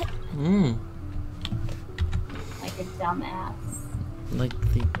climbing. Mm. Like a dumbass. Like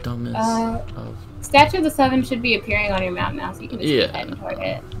the dumbest of... Statue of the Seven should be appearing on your map now, so you can just keep heading toward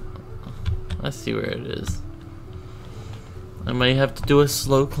it. I see where it is. I might have to do a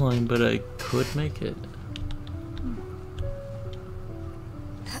slow climb, but I could make it.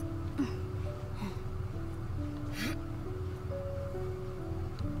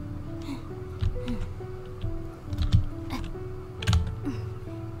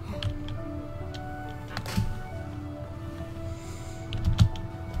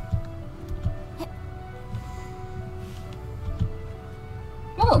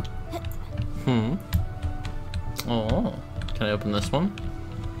 Oh, can I open this one?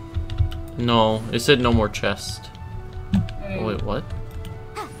 No, it said no more chest. Oh, wait, what?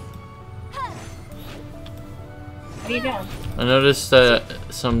 What are you doing? I noticed that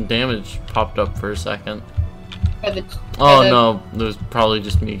some damage popped up for a second. Oh no, it was probably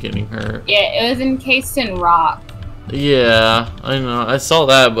just me getting hurt. Yeah, it was encased in rock. Yeah, I know. I saw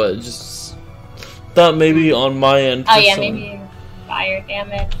that, but just thought maybe on my end. Oh yeah, maybe fire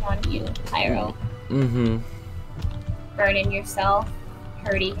damage on you, pyro. Mm-hmm. Burning yourself.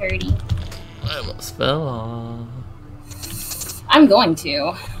 Hurty, hurty. I almost fell off. I'm going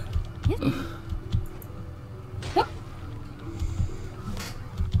to.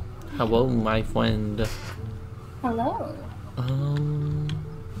 Hello, my friend. Hello.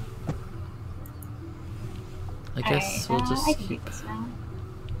 I guess we'll just I can keep... do this now.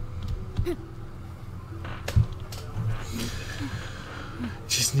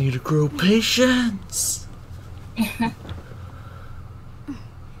 Just need to grow patience.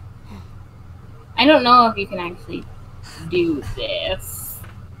 I don't know if you can actually do this.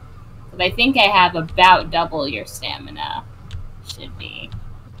 But I think I have about double your stamina. Should be.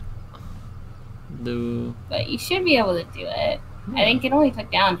 But you should be able to do it. I think it only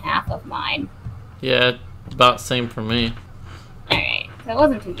took down half of mine. Yeah, about same for me. Alright, so it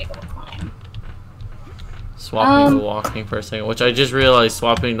wasn't too big of a climb. Swapping to walking for a second, which I just realized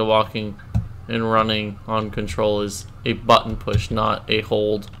swapping to walking and running on control is a button push, not a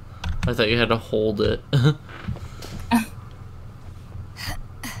hold. I thought you had to hold it.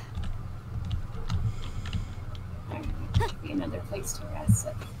 Be another place to rest.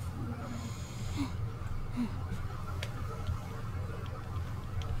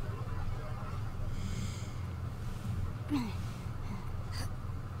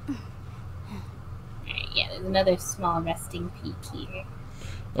 Yeah, there's another small resting peak here.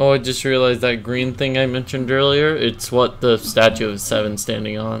 Oh, I just realized that green thing I mentioned earlier, it's what the statue of Seven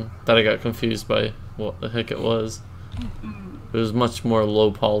standing on. That I got confused by what the heck it was. It was much more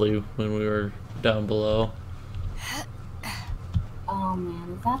low poly when we were down below. Oh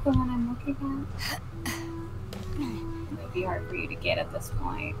man, is that the one I'm looking at? It might be hard for you to get at this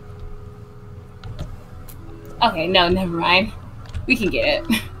point. Okay, no, never mind. We can get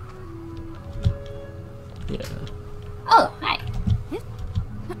it. Yeah. Oh, hi.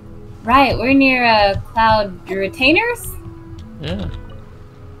 Right, we're near Cloud Retainers? Yeah.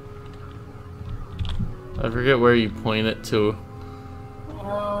 I forget where you point it to.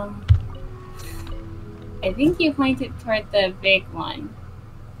 I think you pointed toward the big one.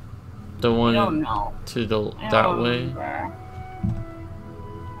 The one I don't know. to the I that don't way? remember.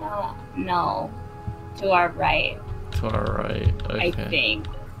 No. To our right, To our right. Okay. I think.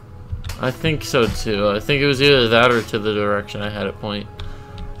 I think so too. I think it was either that or to the direction I had it point.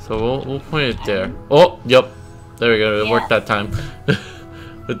 So we'll point it there. Oh, yep. There we go. It worked that time.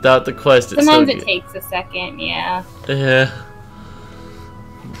 Without the quest, Sometimes it takes a second, yeah. Yeah.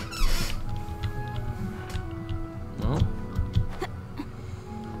 Well.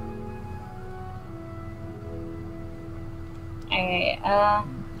 Alright,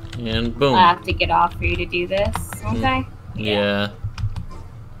 And boom. I'll have to get off for you to do this, okay? Yeah.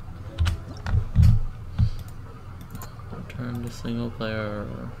 Return to single player.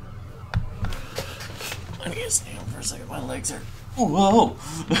 I need to stand for a second. My legs are. Whoa!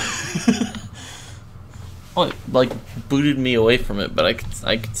 Oh, it like booted me away from it, but I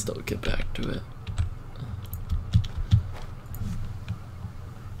could still get back to it.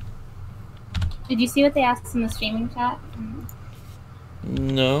 Did you see what they asked in the streaming chat?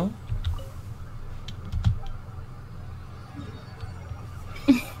 No.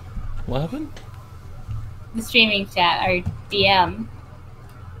 What happened? The streaming chat, or DM.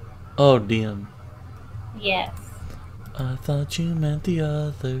 Oh, DM. Yes. I thought you meant the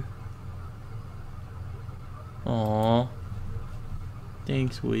other. Aww.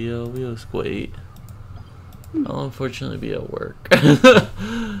 Thanks, Wheel. Wheel's great. I'll unfortunately be at work.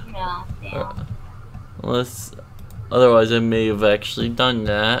 No, yeah. Unless, otherwise I may have actually done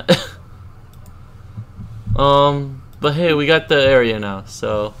that. But hey, we got the area now,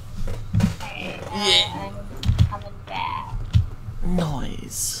 so. I'm coming back.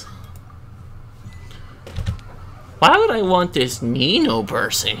 Nice. Why would I want this Nino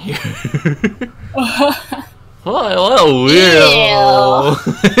person here? What a weirdo.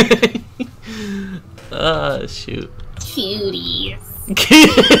 Ah, shoot. Cuties.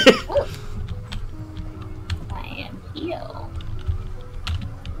 I am healed.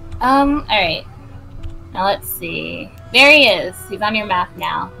 Alright. Now let's see. There he is. He's on your map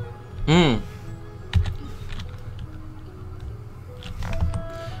now.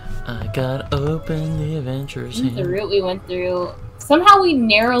 I gotta open the adventures. The route we went through. Somehow we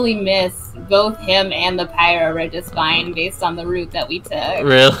narrowly missed both him and the Pyro Registine based on the route that we took.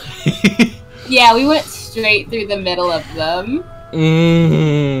 Really? Yeah, we went straight through the middle of them.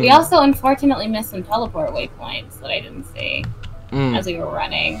 We also unfortunately missed some teleport waypoints that I didn't see as we were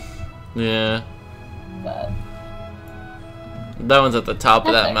running. Yeah. But that one's at the top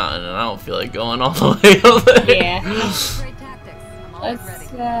of that mountain, and I don't feel like going all the way over there. yeah. Great tactics. I'm all Let's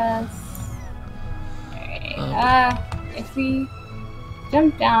ready. alright. If we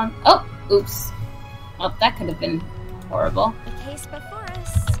jump down. Oh, oops. Oh, that could have been horrible. The case before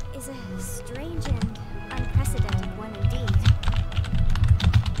us is a strange and unprecedented one indeed.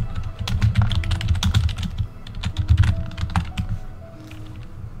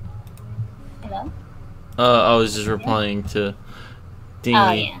 Hello? I was just replying to Dingy.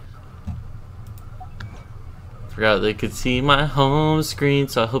 Oh, yeah. Forgot they could see my home screen,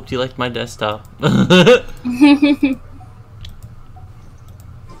 so I hope you liked my desktop.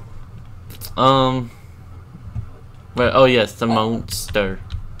 Right, oh yes, the monster.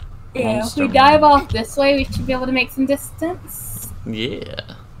 Yeah, if we dive off this way, we should be able to make some distance. Yeah.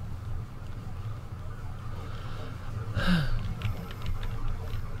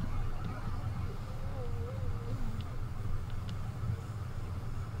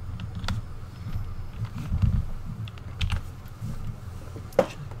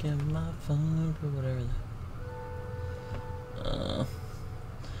 Checking my phone or whatever.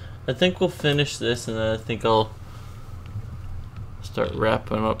 I think we'll finish this, and then I think I'll start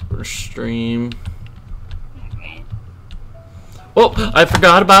wrapping up our stream. Okay. Oh, I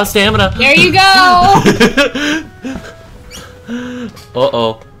forgot about stamina. There you go.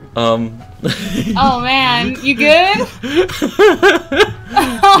 Uh-oh. Oh man, you good?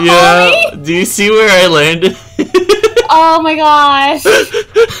 Yeah. Do you see where I landed? Oh my gosh.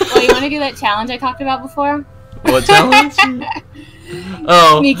 Well, you want to do that challenge I talked about before? What challenge?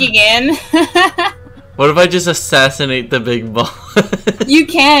 Oh. Sneaking in. What if I just assassinate the big boss? You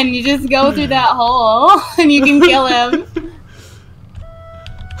can. You just go through that hole and you can kill him.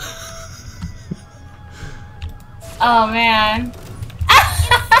 Oh man.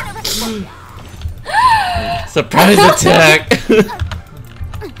 Surprise attack!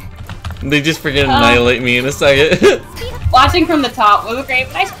 They just forget to annihilate me in a second. Watching from the top was great,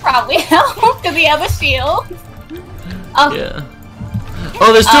 but I should probably help to the other shield. Oh. Yeah.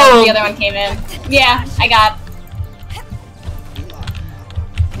 Oh, there's two of them! The other one came in. Yeah, I got.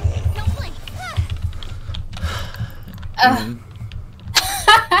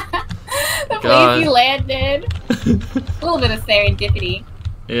 god. Lazy landed. A little bit of serendipity.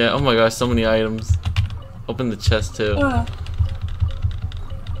 Yeah, oh my gosh, so many items. Open the chest too.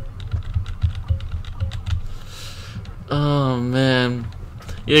 Oh man.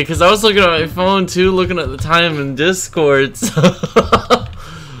 Yeah, because I was looking at my phone too, looking at the time in Discord. So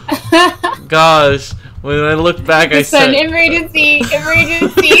gosh, when I look back, I said, emergency,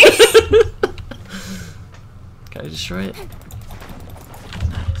 emergency. Can I destroy it?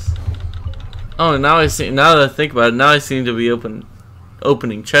 Nice. Oh, now I see. Now that I think about it, now I seem to be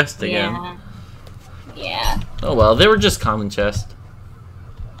opening chests again. Yeah. Yeah. Oh well, they were just common chests.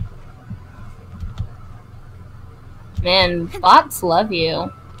 Man, bots love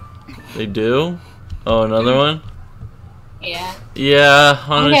you. They do? Oh, another one? Yeah. Yeah,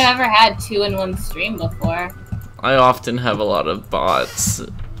 I don't think I've ever had 2 in one stream before. I often have a lot of bots.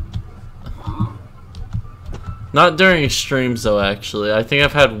 Not during streams though, actually. I think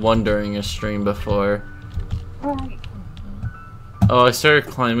I've had 1 during a stream before. Alright. Oh, I started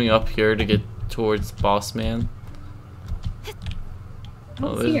climbing up here to get towards Boss Man. I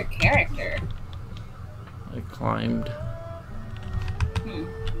don't see your character. I climbed.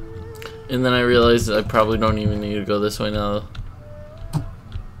 And then I realized that I probably don't even need to go this way now.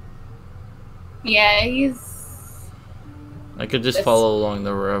 Yeah, he's... I could just follow along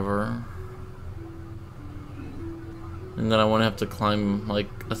the river. And then I won't have to climb like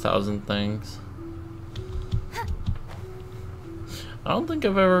 1,000 things. I don't think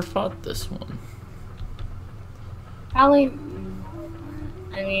I've ever fought this one. Probably...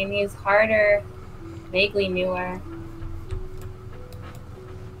 I mean, he's harder, vaguely newer.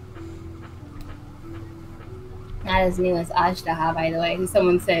 Not as new as Ajdaha, by the way, who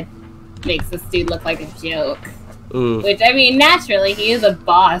someone said makes this dude look like a joke. Ooh. Which, I mean, naturally, he is a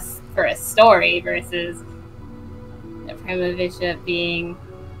boss for a story versus the Prima Bishop being...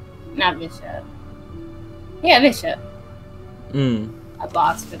 Not Bishop. Yeah, Bishop. A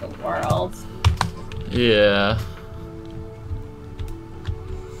boss for the world. Yeah.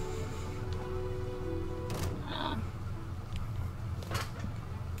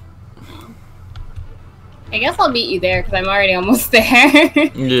 I guess I'll meet you there because I'm already almost there.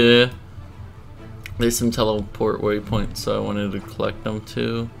 Yeah. There's some teleport waypoints, so I wanted to collect them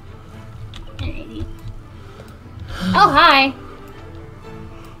too. Alrighty. Oh, hi.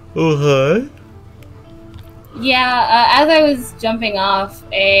 Oh, hi. Yeah, as I was jumping off,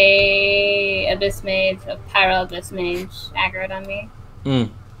 a Abyss Mage, a Pyro Abyss Mage, aggroed on me.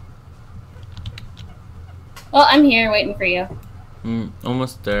 Well, I'm here waiting for you.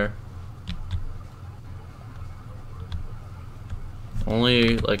 Almost there.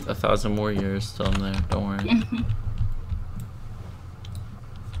 Only like 1,000 more years till I'm there, don't worry.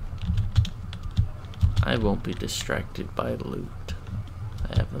 I won't be distracted by loot.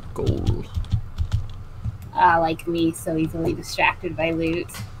 I have a goal. Like me, so easily distracted by loot.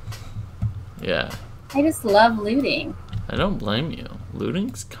 Yeah. I just love looting. I don't blame you.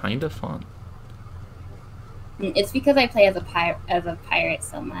 Looting's kind of fun. It's because I play as a pirate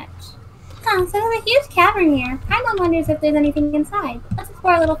so much. Oh, so there's a huge cavern here. Paimon wonders if there's anything inside. Let's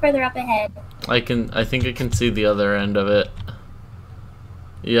explore a little further up ahead. I think I can see the other end of it.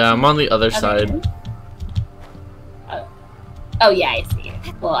 Yeah, I'm on the other side. Oh yeah, I see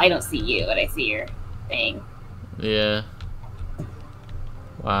it. Well, I don't see you, but I see your thing. Yeah.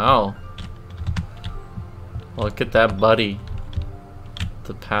 Wow. Look at that buddy.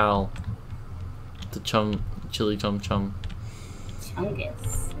 The pal. The chili chum chum.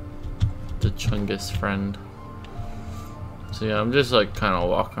 Chungus. The Chungus friend. So yeah, I'm just like kind of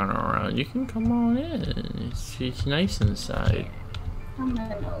walking around. You can come on in. It's nice inside. Coming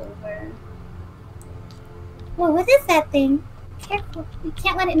over. Whoa, what is that thing? Careful, we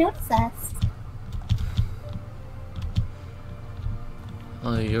can't let it notice us.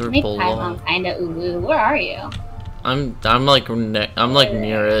 Oh, you're Make below. Paimon kinda ooh. Where are you? I'm like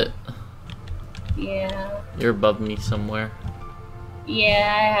near it. Yeah. You're above me somewhere.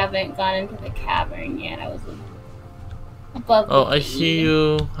 Yeah, I haven't gone into the cavern yet. I was above. Oh, I see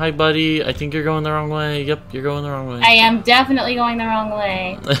you. Hi, buddy. I think you're going the wrong way. Yep, you're going the wrong way. I am definitely going the wrong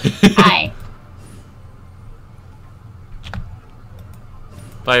way. Hi.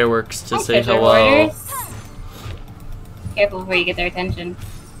 Fireworks to Hi, say treasure hello. hoarders. Careful before you get their attention.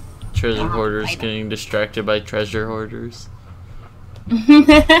 Treasure hoarders getting distracted by treasure hoarders.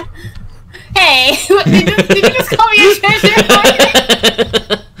 Hey, did you just call me a treasure hoarder?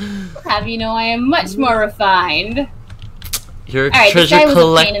 Have you know I am much more refined. You're a Alright, treasure this guy collector.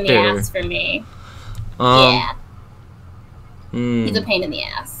 was a pain in the ass for me. Yeah. He's a pain in the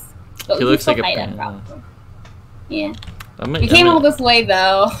ass. But He looks like a fight pain. him, probably. Yeah. We came all this way,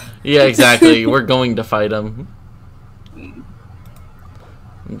 though. Yeah, exactly. We're going to fight him. I'm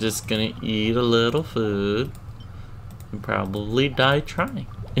just gonna eat a little food and probably die trying.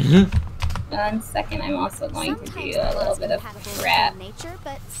 1 second, I'm also going to do a little bit of prep. Nature,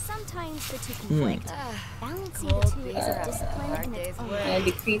 but sometimes the two conflict. Balancing the two is a discipline in its own I'm going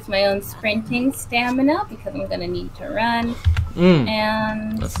to decrease my own sprinting stamina because I'm going to need to run.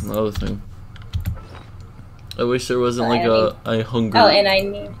 And that's another thing. I wish there wasn't like a hunger. Oh, and I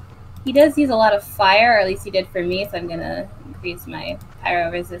need. He does use a lot of fire, or at least he did for me, so I'm going to increase my pyro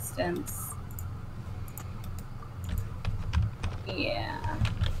resistance. Yeah.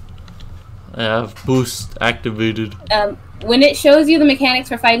 I have boost activated. When it shows you the mechanics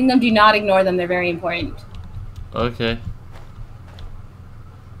for fighting them, do not ignore them. They're very important. Okay.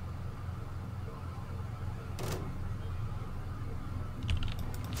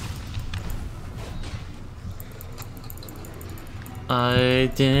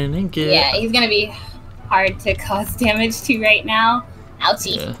 I didn't get... Yeah, he's gonna be hard to cause damage to right now.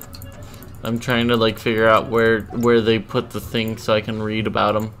 Ouchie. Yeah. I'm trying to like figure out where they put the thing so I can read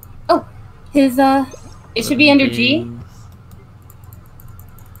about them. Oh, his it should be under G.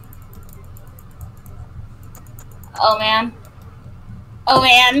 Oh man. Oh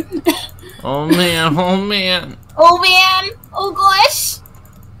man. Oh man, oh man. Oh man. Oh gosh.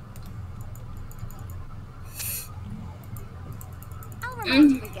 I'll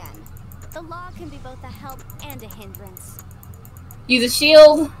remind you again. The law can be both a help and a hindrance. Use a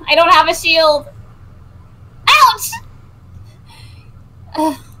shield. I don't have a shield. Ouch!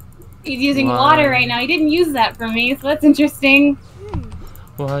 He's using water right now. He didn't use that for me, so that's interesting.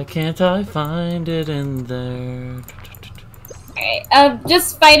 Why can't I find it in there? Alright,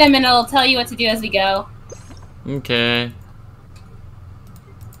 just fight him and it'll tell you what to do as we go. Okay.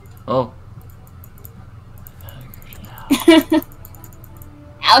 Oh.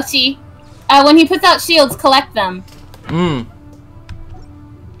 Ouchie. When he puts out shields, collect them.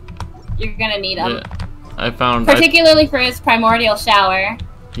 You're gonna need them. Yeah, I found... Particularly for his primordial shower.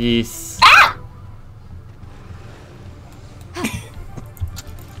 Yes. Ah!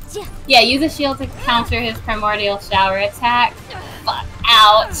 Yeah, use a shield to counter his primordial shower attack. Fuck.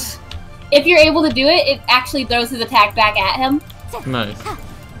 Ouch. If you're able to do it, it actually throws his attack back at him. Nice.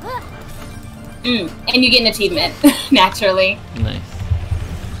 And you get an achievement, naturally. Nice.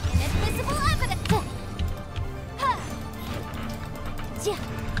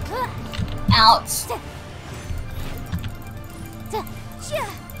 Ouch.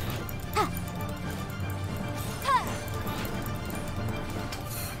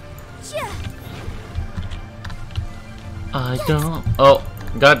 I don't... Oh,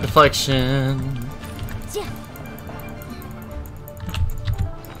 got deflection.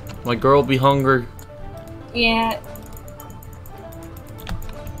 My girl be hungry. Yeah.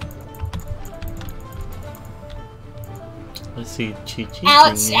 Let's see, Chi-Chi.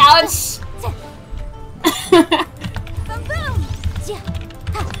 Ouch, ouch. Boom, boom.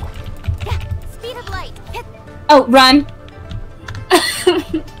 Speed of light. Oh, run.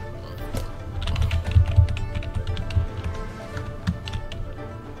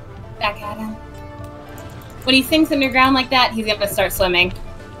 Back at him. When he sinks underground like that, he's gonna start swimming.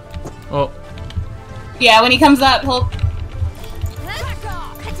 Oh. Yeah, when he comes up, he'll... Cut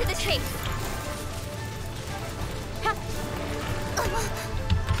to the chase.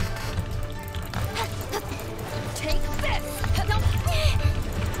 Take this.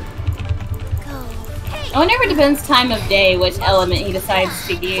 I wonder if it depends time of day which element he decides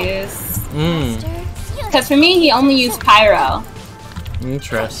to use. Because for me, he only used pyro.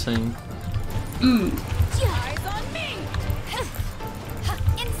 Interesting. Eyes on me.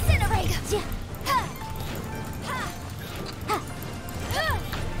 Incinerate.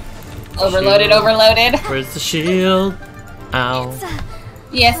 Overloaded, overloaded. Where's the shield? Ow.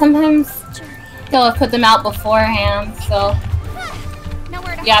 Yeah, sometimes he'll have put them out beforehand, so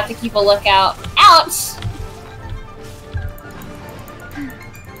you have to keep a lookout. Ouch!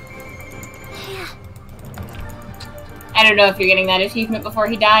 I don't know if you're getting that achievement before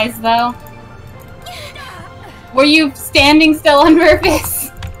he dies, though. Were you standing still on purpose?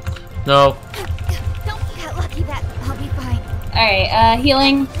 No. Don't get lucky, that I'll be fine. Alright,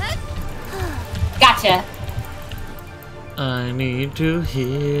 healing. Gotcha. I need to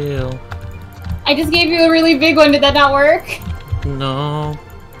heal. I just gave you a really big one. Did that not work? No.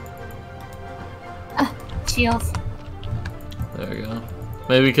 Shields. There we go.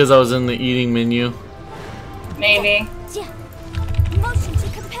 Maybe because I was in the eating menu. Maybe. Motion to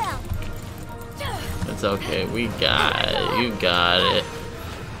compel. It's okay. We got it. You got it.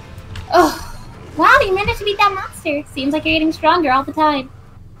 Oh, wow! You managed to beat that monster. faster. Seems like you're getting stronger all the time.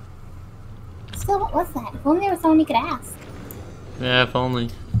 So what was that? If only there was someone you could ask. Yeah, if only.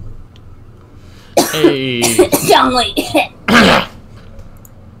 Hey. Zhongli.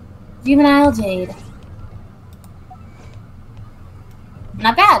 Juvenile Jade.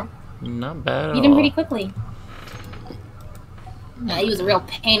 Not bad. Not bad at Beat him all. pretty quickly. He was a real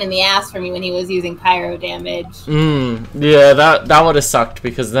pain in the ass for me when he was using pyro damage. Yeah, that would have sucked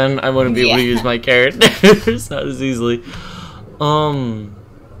because then I wouldn't be able to use my characters not as easily. The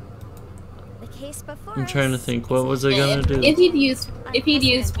case before I'm trying to us think. What is was I gonna do? If he'd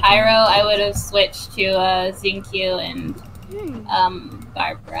used pyro, I would have switched to Xinkyu and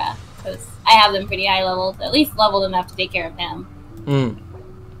Barbara, because I have them pretty high leveled, at least leveled enough to take care of him.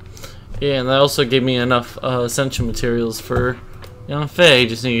 Yeah, and that also gave me enough essential materials for young Faye.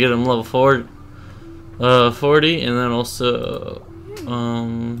 Just need to get him level 40, and then also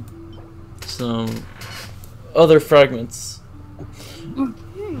some other fragments.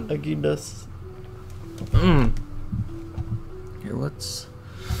 Aggie dust. Here, what's?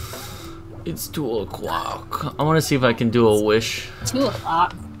 It's 2 o'clock. I want to see if I can do a wish. 2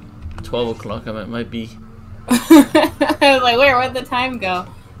 o'clock. 12 o'clock. I mean, it might be. I was like, where'd the time go?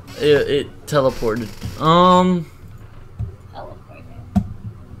 It teleported. Teleported.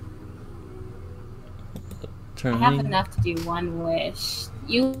 I have enough to do one wish.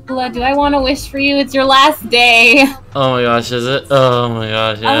 Eula, do I want to wish for you? It's your last day. Oh my gosh, is it? Oh my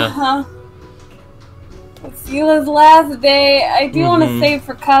gosh, yeah. It's Eula's last day. I do want to save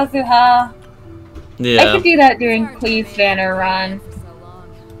for Kazuha. Yeah. I could do that during Cleve's banner run.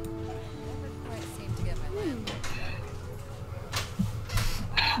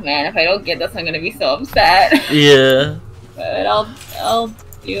 Man, if I don't get this, I'm gonna be so upset. Yeah. But I'll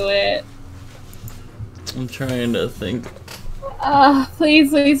do it. I'm trying to think. Please,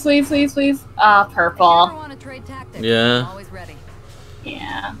 please, please, please, please. Purple. Yeah.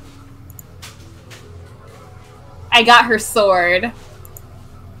 Yeah. I got her sword.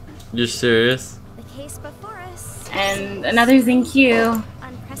 You're serious? the case before us. And another Xinkyu.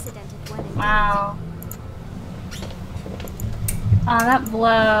 Unprecedented one. Wow. Oh, that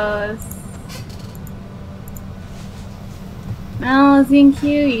blows. No,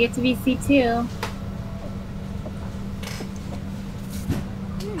 Xinkyu, you get to be C2.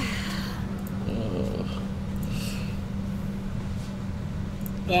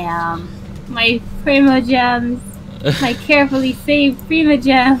 Damn. My Primo Gems. My carefully saved Primo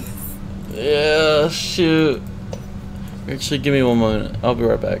Gems. Yeah, shoot. Actually, give me 1 moment. I'll be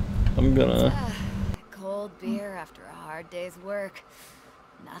right back. I'm gonna... Cold beer after a hard day's work.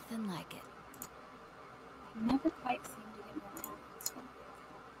 Nothing like it. Never quite seem to get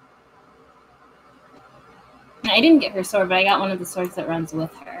my I didn't get her sword, but I got one of the swords that runs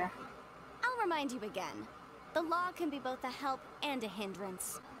with her. I'll remind you again. The law can be both a help and a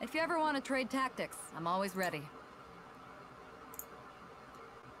hindrance. If you ever want to trade tactics, I'm always ready.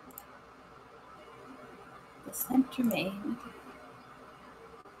 The center main.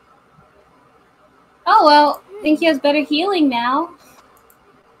 Oh well, I think he has better healing now.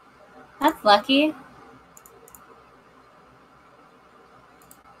 That's lucky.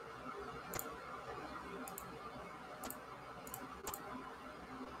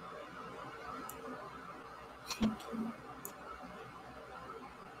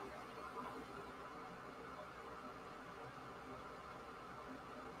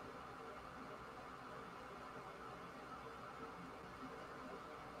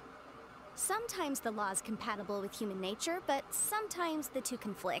 Sometimes the law is compatible with human nature, but sometimes the two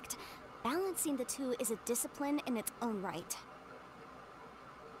conflict. Balancing the two is a discipline in its own right.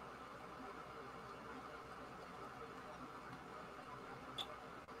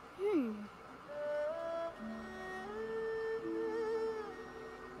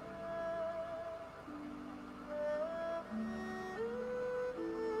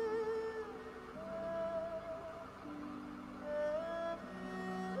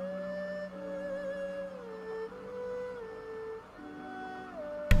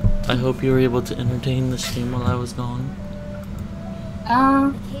 I hope you were able to entertain the stream while I was gone.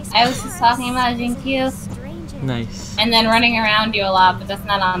 I was just talking about Xinkyu. Nice. And then running around you a lot, but that's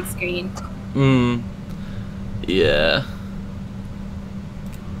not on screen. Yeah.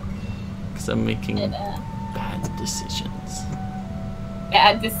 Because I'm making bad decisions.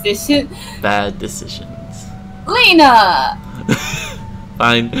 Bad decision. Bad decisions. Lena!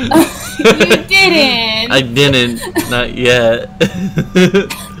 Fine. You didn't! I didn't. Not yet.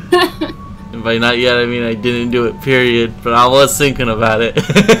 And by not yet, I mean I didn't do it, period. But I was thinking about it.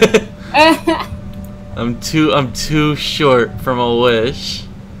 I'm too short from a wish.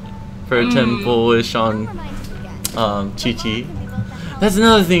 For a 10 full wish on Chi-Chi. That's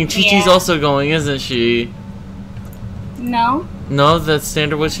another thing. Chi-Chi's also going, isn't she? No. No, that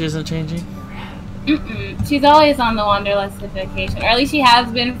standard witch isn't changing? She's always on the Wanderlust vacation. Or at least she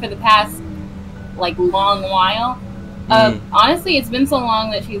has been for the past, like, long while. Honestly, it's been so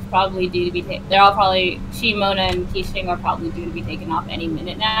long that she's probably due to be taken. They're all probably, she, Mona, and Keishing are probably due to be taken off any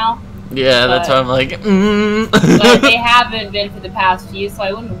minute now. Yeah, that's why I'm like, But they haven't been for the past few, so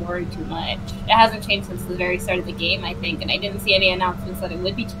I wouldn't worry too much. It hasn't changed since the very start of the game, I think, and I didn't see any announcements that it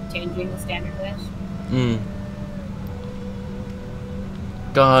would be changing the standard wish.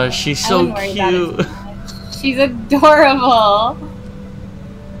 Gosh, she's so cute. She's adorable.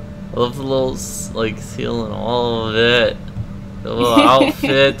 I love the little, like, seal and all of it. The little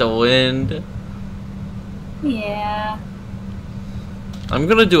outfit, the wind. Yeah. I'm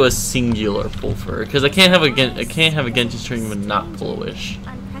gonna do a singular pull for her because I can't have a Genshin string and not pull a wish.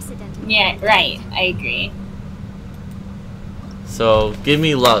 Yeah, right. I agree. So give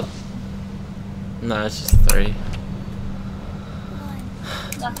me luck. Nah, it's just 3.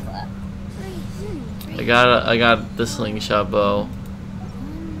 Luck. I got the slingshot bow.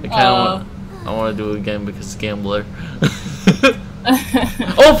 I want to do it again because gambler.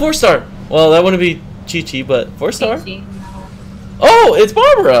 Oh, 4-star. Well, that wouldn't be Chi-Chi, but 4-star. Oh, it's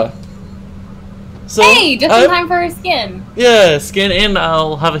Barbara! So, hey, just in time for her skin. Yeah, skin, and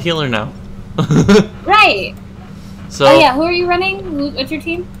I'll have a healer now. Right. So, oh yeah, who are you running? What's your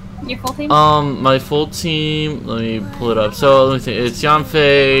team? Your full team? My full team, let me pull it up. So, let me see, it's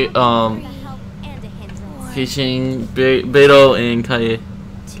Yanfei, Keishing, Beto, and Kaya.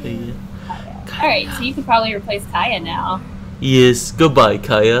 Alright, so you could probably replace Kaya now. Yes, goodbye,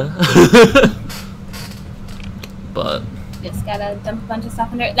 Kaya. But just gotta dump a bunch of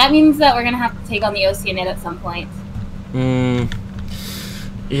stuff in there. That means that we're gonna have to take on the Oceanid at some point.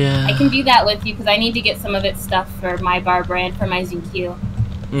 Yeah. I can do that with you because I need to get some of its stuff for my Barbara and for my Zunkyu.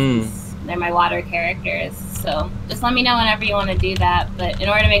 They're my water characters. So just let me know whenever you want to do that. But in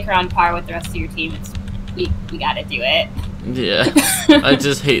order to make her on par with the rest of your team, we gotta do it. Yeah. I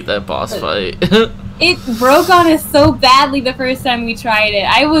just hate that boss fight. It broke on us so badly the first time we tried it.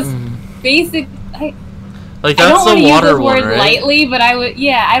 I was like, I don't want to use this one, word right? lightly, but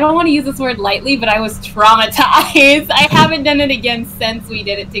I don't want to use this word lightly, but I was traumatized. I haven't done it again since we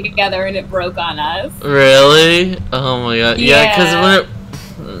did it together and it broke on us. Really? Oh my god. Yeah, because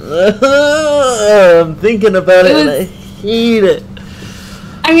I'm thinking about it and I hate it.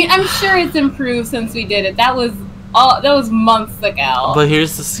 I mean, I'm sure it's improved since we did it. That was months ago. But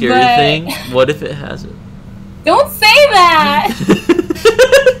here's the scary thing. What if it hasn't? Don't say that!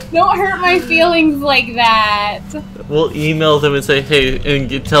 Don't hurt my feelings like that. We'll email them and say, hey,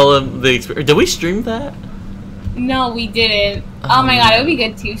 and tell them the experience. Did we stream that? No, we didn't. Oh my god, it would be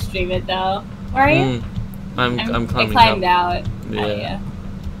good to stream it though. Where are you? I'm climbing I climbed up. out. Yeah. Oh, yeah.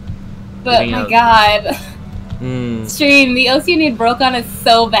 But Getting my out. God. Stream, the Oceanid broke on us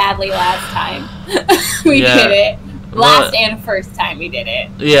so badly last time. We did it. Last and first time we did it.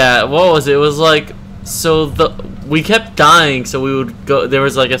 Yeah, what was it? It was like, so we kept dying, so we would go, there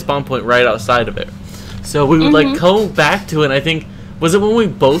was like a spawn point right outside of it. So we would like go back to it, and I think, was it when we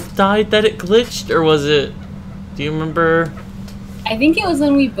both died that it glitched, or was it, do you remember? I think it was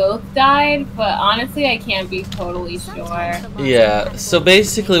when we both died, but honestly I can't be totally sure. Yeah, so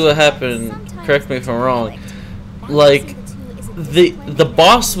basically what happened, correct me if I'm wrong, like, the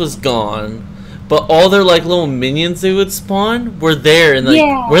boss was gone, but all their like little minions they would spawn were there, and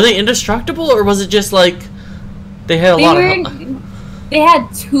like, were they indestructible, or was it just like they had a lot of health? They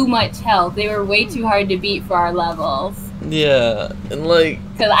had too much health. They were way too hard to beat for our levels. Yeah, and like,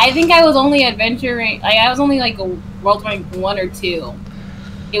 because I think I was only adventuring, like I was only like a world rank 1 or 2.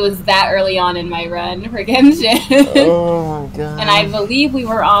 It was that early on in my run for Genshin. Oh my god! And I believe we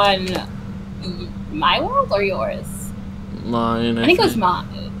were on my world or yours. Mine. I think it was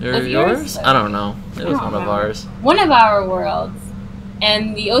mine. Was yours? I don't know. It was one of ours. One of our worlds.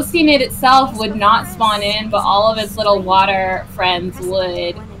 And the Oceanid itself would not spawn in, but all of its little water friends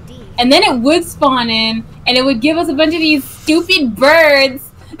would. And then it would spawn in, and it would give us a bunch of these stupid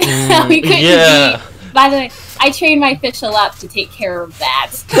birds that we couldn't beat. By the way, I trained my fischl up to take care of that.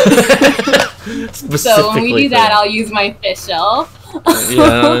 So when we do that, I'll use my fischl.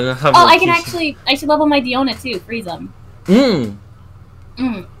 Yeah, I can actually, I should level my Diona too, freeze them.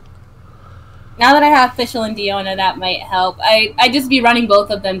 Now that I have fischl and Diona, that might help. I'd just be running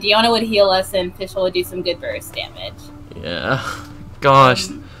both of them. Diona would heal us, and fischl would do some good burst damage. Yeah. Gosh.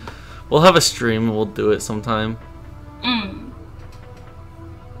 We'll have a stream and we'll do it sometime.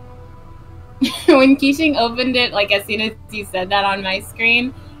 When Keishing opened it, like as soon as you said that on my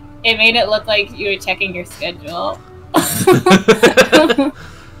screen, It made it look like you were checking your schedule.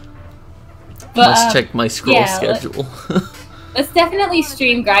 Must check my scroll yeah, schedule. Let's definitely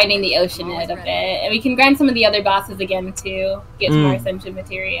stream grinding the ocean head a bit. And we can grind some of the other bosses again, too. Get some more ascension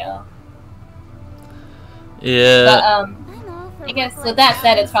material. Yeah. But, I guess with that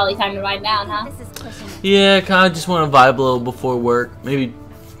said, it's probably time to wind down, huh? Yeah, kind of just want to vibe a little before work. Maybe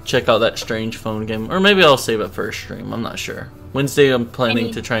check out that strange phone game. Or maybe I'll save it for a stream. I'm not sure. Wednesday, I'm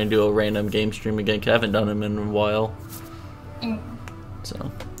planning to try and do a random game stream again, because I haven't done them in a while.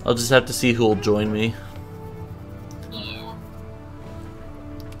 So, I'll just have to see who will join me. Yeah.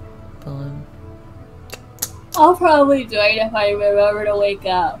 Fun. I'll probably join if I remember to wake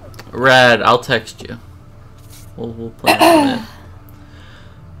up. Rad, I'll text you. We'll plan on it.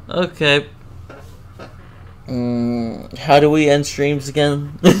 Okay. How do we end streams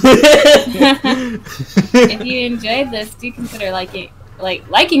again? If you enjoyed this, do consider liking,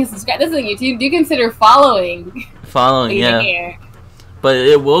 subscribe. This is on YouTube. Do consider following. Following, yeah. Here. But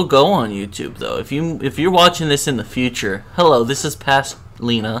it will go on YouTube though. If you're watching this in the future, hello, this is past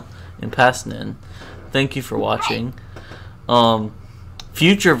Lena and past Nin. Thank you for watching.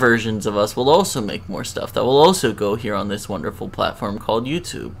 Future versions of us will also make more stuff that will also go here on this wonderful platform called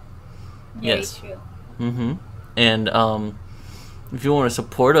YouTube. Very true. And if you want to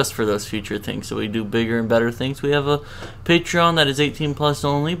support us for those future things, so we do bigger and better things, we have a Patreon that is 18 plus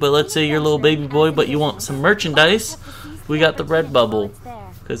only. But let's say you're a little baby boy, but you want some merchandise, we got the Redbubble,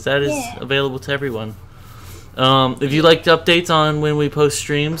 because that is available to everyone. If you like updates on when we post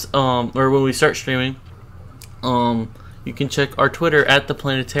streams, or when we start streaming, you can check our Twitter at the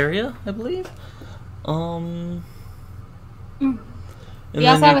Planetaria, I believe. We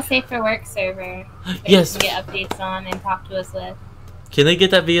also have a Safe for Work server that yes. you can get updates on and talk to us with. Can they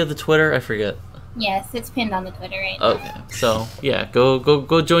get that via the Twitter? I forget. Yes, it's pinned on the Twitter right now. Okay, so yeah,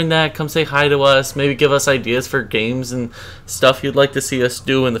 go join that. Come say hi to us. Maybe give us ideas for games and stuff you'd like to see us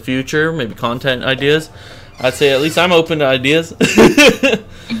do in the future. Maybe content ideas. I'd say at least I'm open to ideas.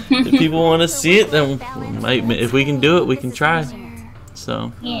 If people want to see it, then if we can do it, we can try.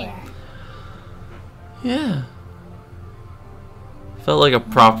 So yeah. Felt like a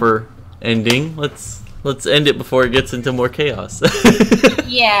proper ending. Let's end it before it gets into more chaos.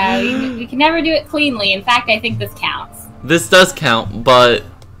 Yeah, we can never do it cleanly. In fact, I think this counts. This does count, but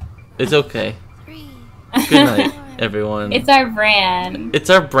it's okay. Good night, everyone. It's our brand.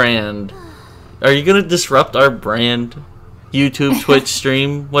 It's our brand. Are you gonna disrupt our brand? YouTube, Twitch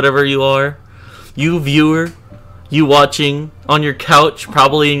stream, whatever you are. You viewer, you watching on your couch,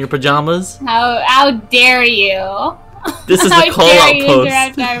 probably in your pajamas. How dare you? This is a call out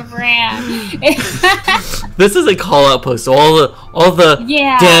post. Our brand. This is a call out post. All the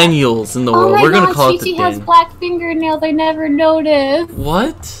Daniels in the world. My We're gonna God, call it the Chi-Chi has black fingernails. I never noticed.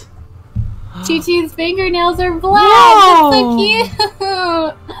 What? Chi-Chi's fingernails are black. Whoa. That's so cute.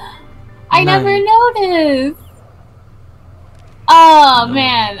 I never noticed. Oh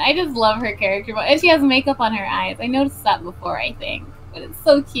man, I just love her character, and she has makeup on her eyes. I noticed that before, I think, but it's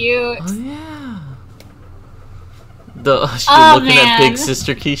so cute. Oh yeah. She's looking at Big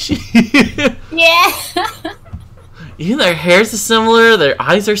Sister Kishi. Yeah. Even their hairs are similar. Their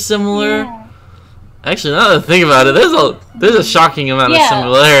eyes are similar. Yeah. Actually, now that I think about it, there's a shocking amount of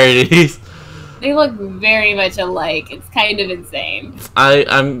similarities. They look very much alike. It's kind of insane.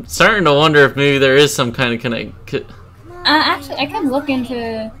 I'm starting to wonder if maybe there is some kind of connect. Actually, I can look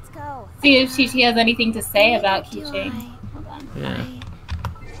into see if Chi-Chi has anything to say about Kichi. Hold on. Yeah.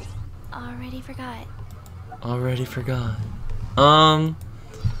 Already forgot. Already forgot. No,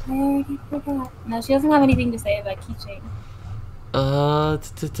 she doesn't have anything to say about Kiching. And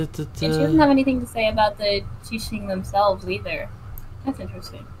she doesn't have anything to say about the Qixing themselves either. That's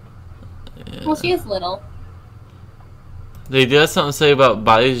interesting. Yeah. Well, she is little. They do have something to say about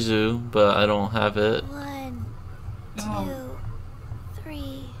Baiju, but I don't have it. 1, 2,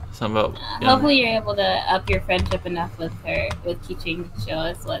 3. Something about. Hopefully, you're able to up your friendship enough with her, with Kiching, to show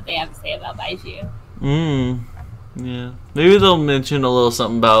us what they have to say about Baiju. Yeah. Maybe they'll mention a little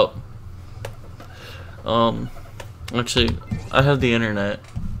something about. Actually, I have the internet.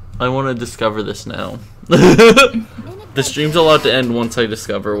 I want to discover this now. The stream's allowed to end once I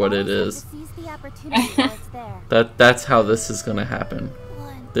discover what it is. That's how this is gonna happen.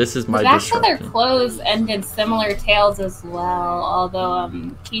 This is my disruption. Actually, their clothes ended similar tales as well. Although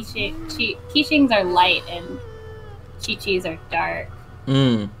Qixing's are light and Chi-Chi's are dark.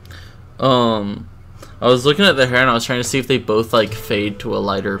 I was looking at their hair and I was trying to see if they both like fade to a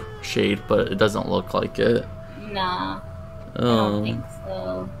lighter shade, but it doesn't look like it. Nah, I don't think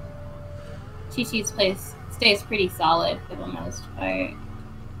so. Chi-Chi's place stays pretty solid for the most part.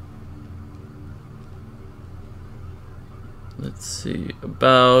 Let's see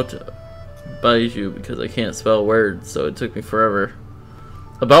about Baiju because I can't spell words, so it took me forever.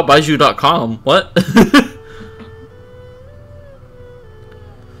 About Baiju.com. What?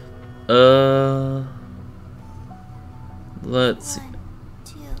 Let's see.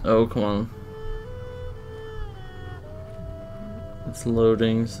 Oh, come on. It's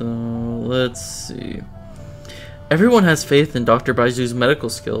loading, so let's see. Everyone has faith in Dr. Baiju's medical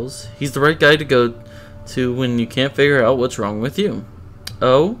skills. He's the right guy to go to when you can't figure out what's wrong with you.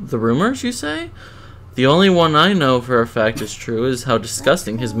 Oh, the rumors, you say? The only one I know for a fact is true is how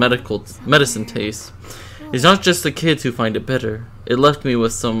disgusting his medicine tastes. It's not just the kids who find it bitter. It left me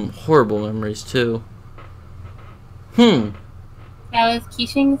with some horrible memories, too. That was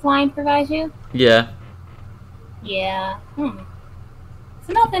Qixing's line for Baiju? Yeah. Yeah.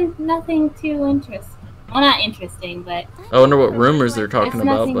 So nothing too interesting. Well, not interesting, but... I wonder what rumors they're talking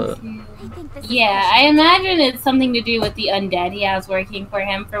about, but... Yeah, I imagine it's something to do with the undead he has working for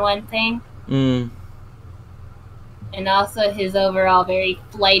him, for one thing. And also his overall very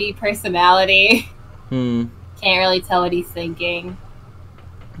flighty personality. Can't really tell what he's thinking.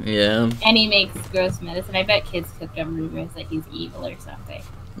 Yeah. And he makes gross medicine. I bet kids cooked up rumors that he's evil or something.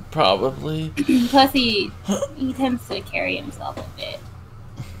 Probably. Plus, he tends to carry himself a bit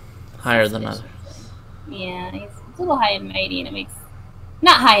higher than others. Yeah, he's a little high and mighty, and it makes...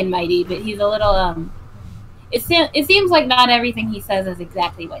 Not high and mighty, but he's a little, It seems like not everything he says is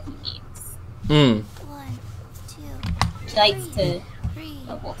exactly what he means. 1, 2, He likes to 3,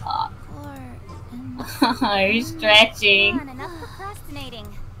 double talk. 4, and You're stretching. Come on, enough procrastinating.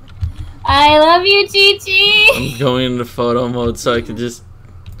 I love you, Chi-Chi! I'm going into photo mode so I can just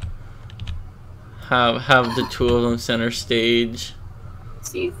have the two of them center stage.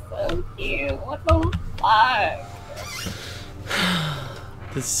 She's so cute. What the fuck?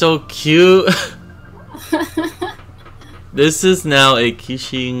 It's so cute. This is now a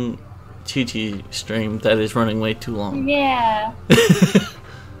Qixing Chi-Chi stream that is running way too long. Yeah.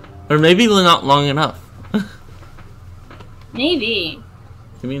 Or maybe not long enough. Maybe.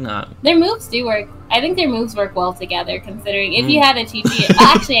 Maybe not. Their moves do work. I think their moves work well together, considering if you had a Chi-Chi...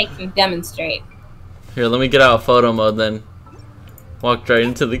 Actually, I can demonstrate. Here, let me get out of photo mode then. Walked right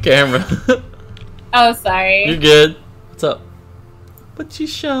into the camera. Oh, sorry. You're good. What's up? What you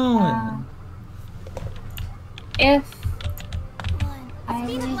showing? If 1, I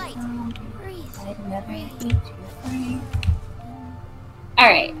speed of was light. Breathe. I'd never eat your friend.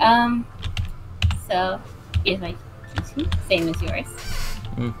 Alright, so here's my Chi-Chi, same as yours.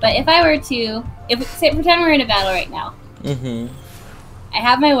 But if I were to, pretend we're in a battle right now. I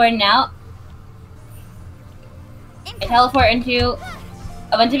have my warden out. I teleport into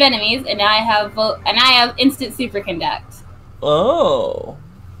a bunch of enemies, and now I have instant superconduct. Oh,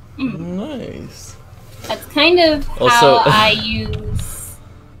 nice. That's kind of how I use.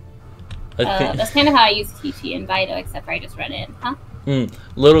 That's kind of how I use Chi-Chi and Vito, except for I just run in, huh?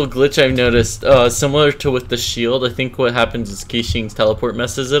 Little glitch I've noticed, similar to with the shield. I think what happens is Qixing's teleport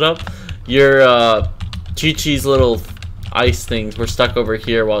messes it up. Your Chi-Chi's little ice things were stuck over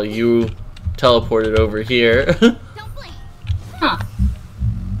here while you teleported over here. Huh.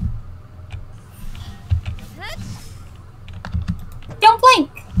 Don't blink!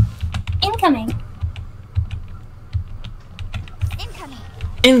 Incoming!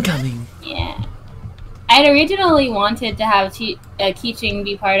 Incoming! Yeah. I had originally wanted to have Qixing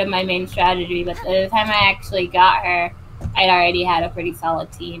be part of my main strategy, but by the time I actually got her, I'd already had a pretty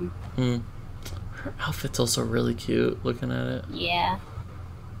solid team. Her outfit's also really cute, looking at it. Yeah.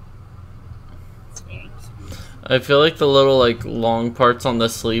 It's very cute. I feel like the little, like, long parts on the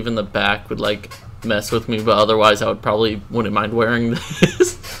sleeve and the back would, like, mess with me, but otherwise I wouldn't mind wearing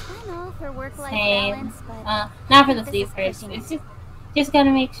this. I know for work-life Same. balance, but Not for the this sleeve is first. pushing It's it. just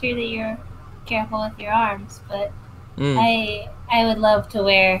gotta make sure that you're careful with your arms, but I would love to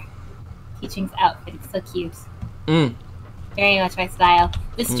wear Qixing's outfit. It's so cute. Very much my style.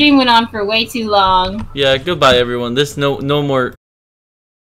 The stream went on for way too long. Yeah, goodbye everyone. This no more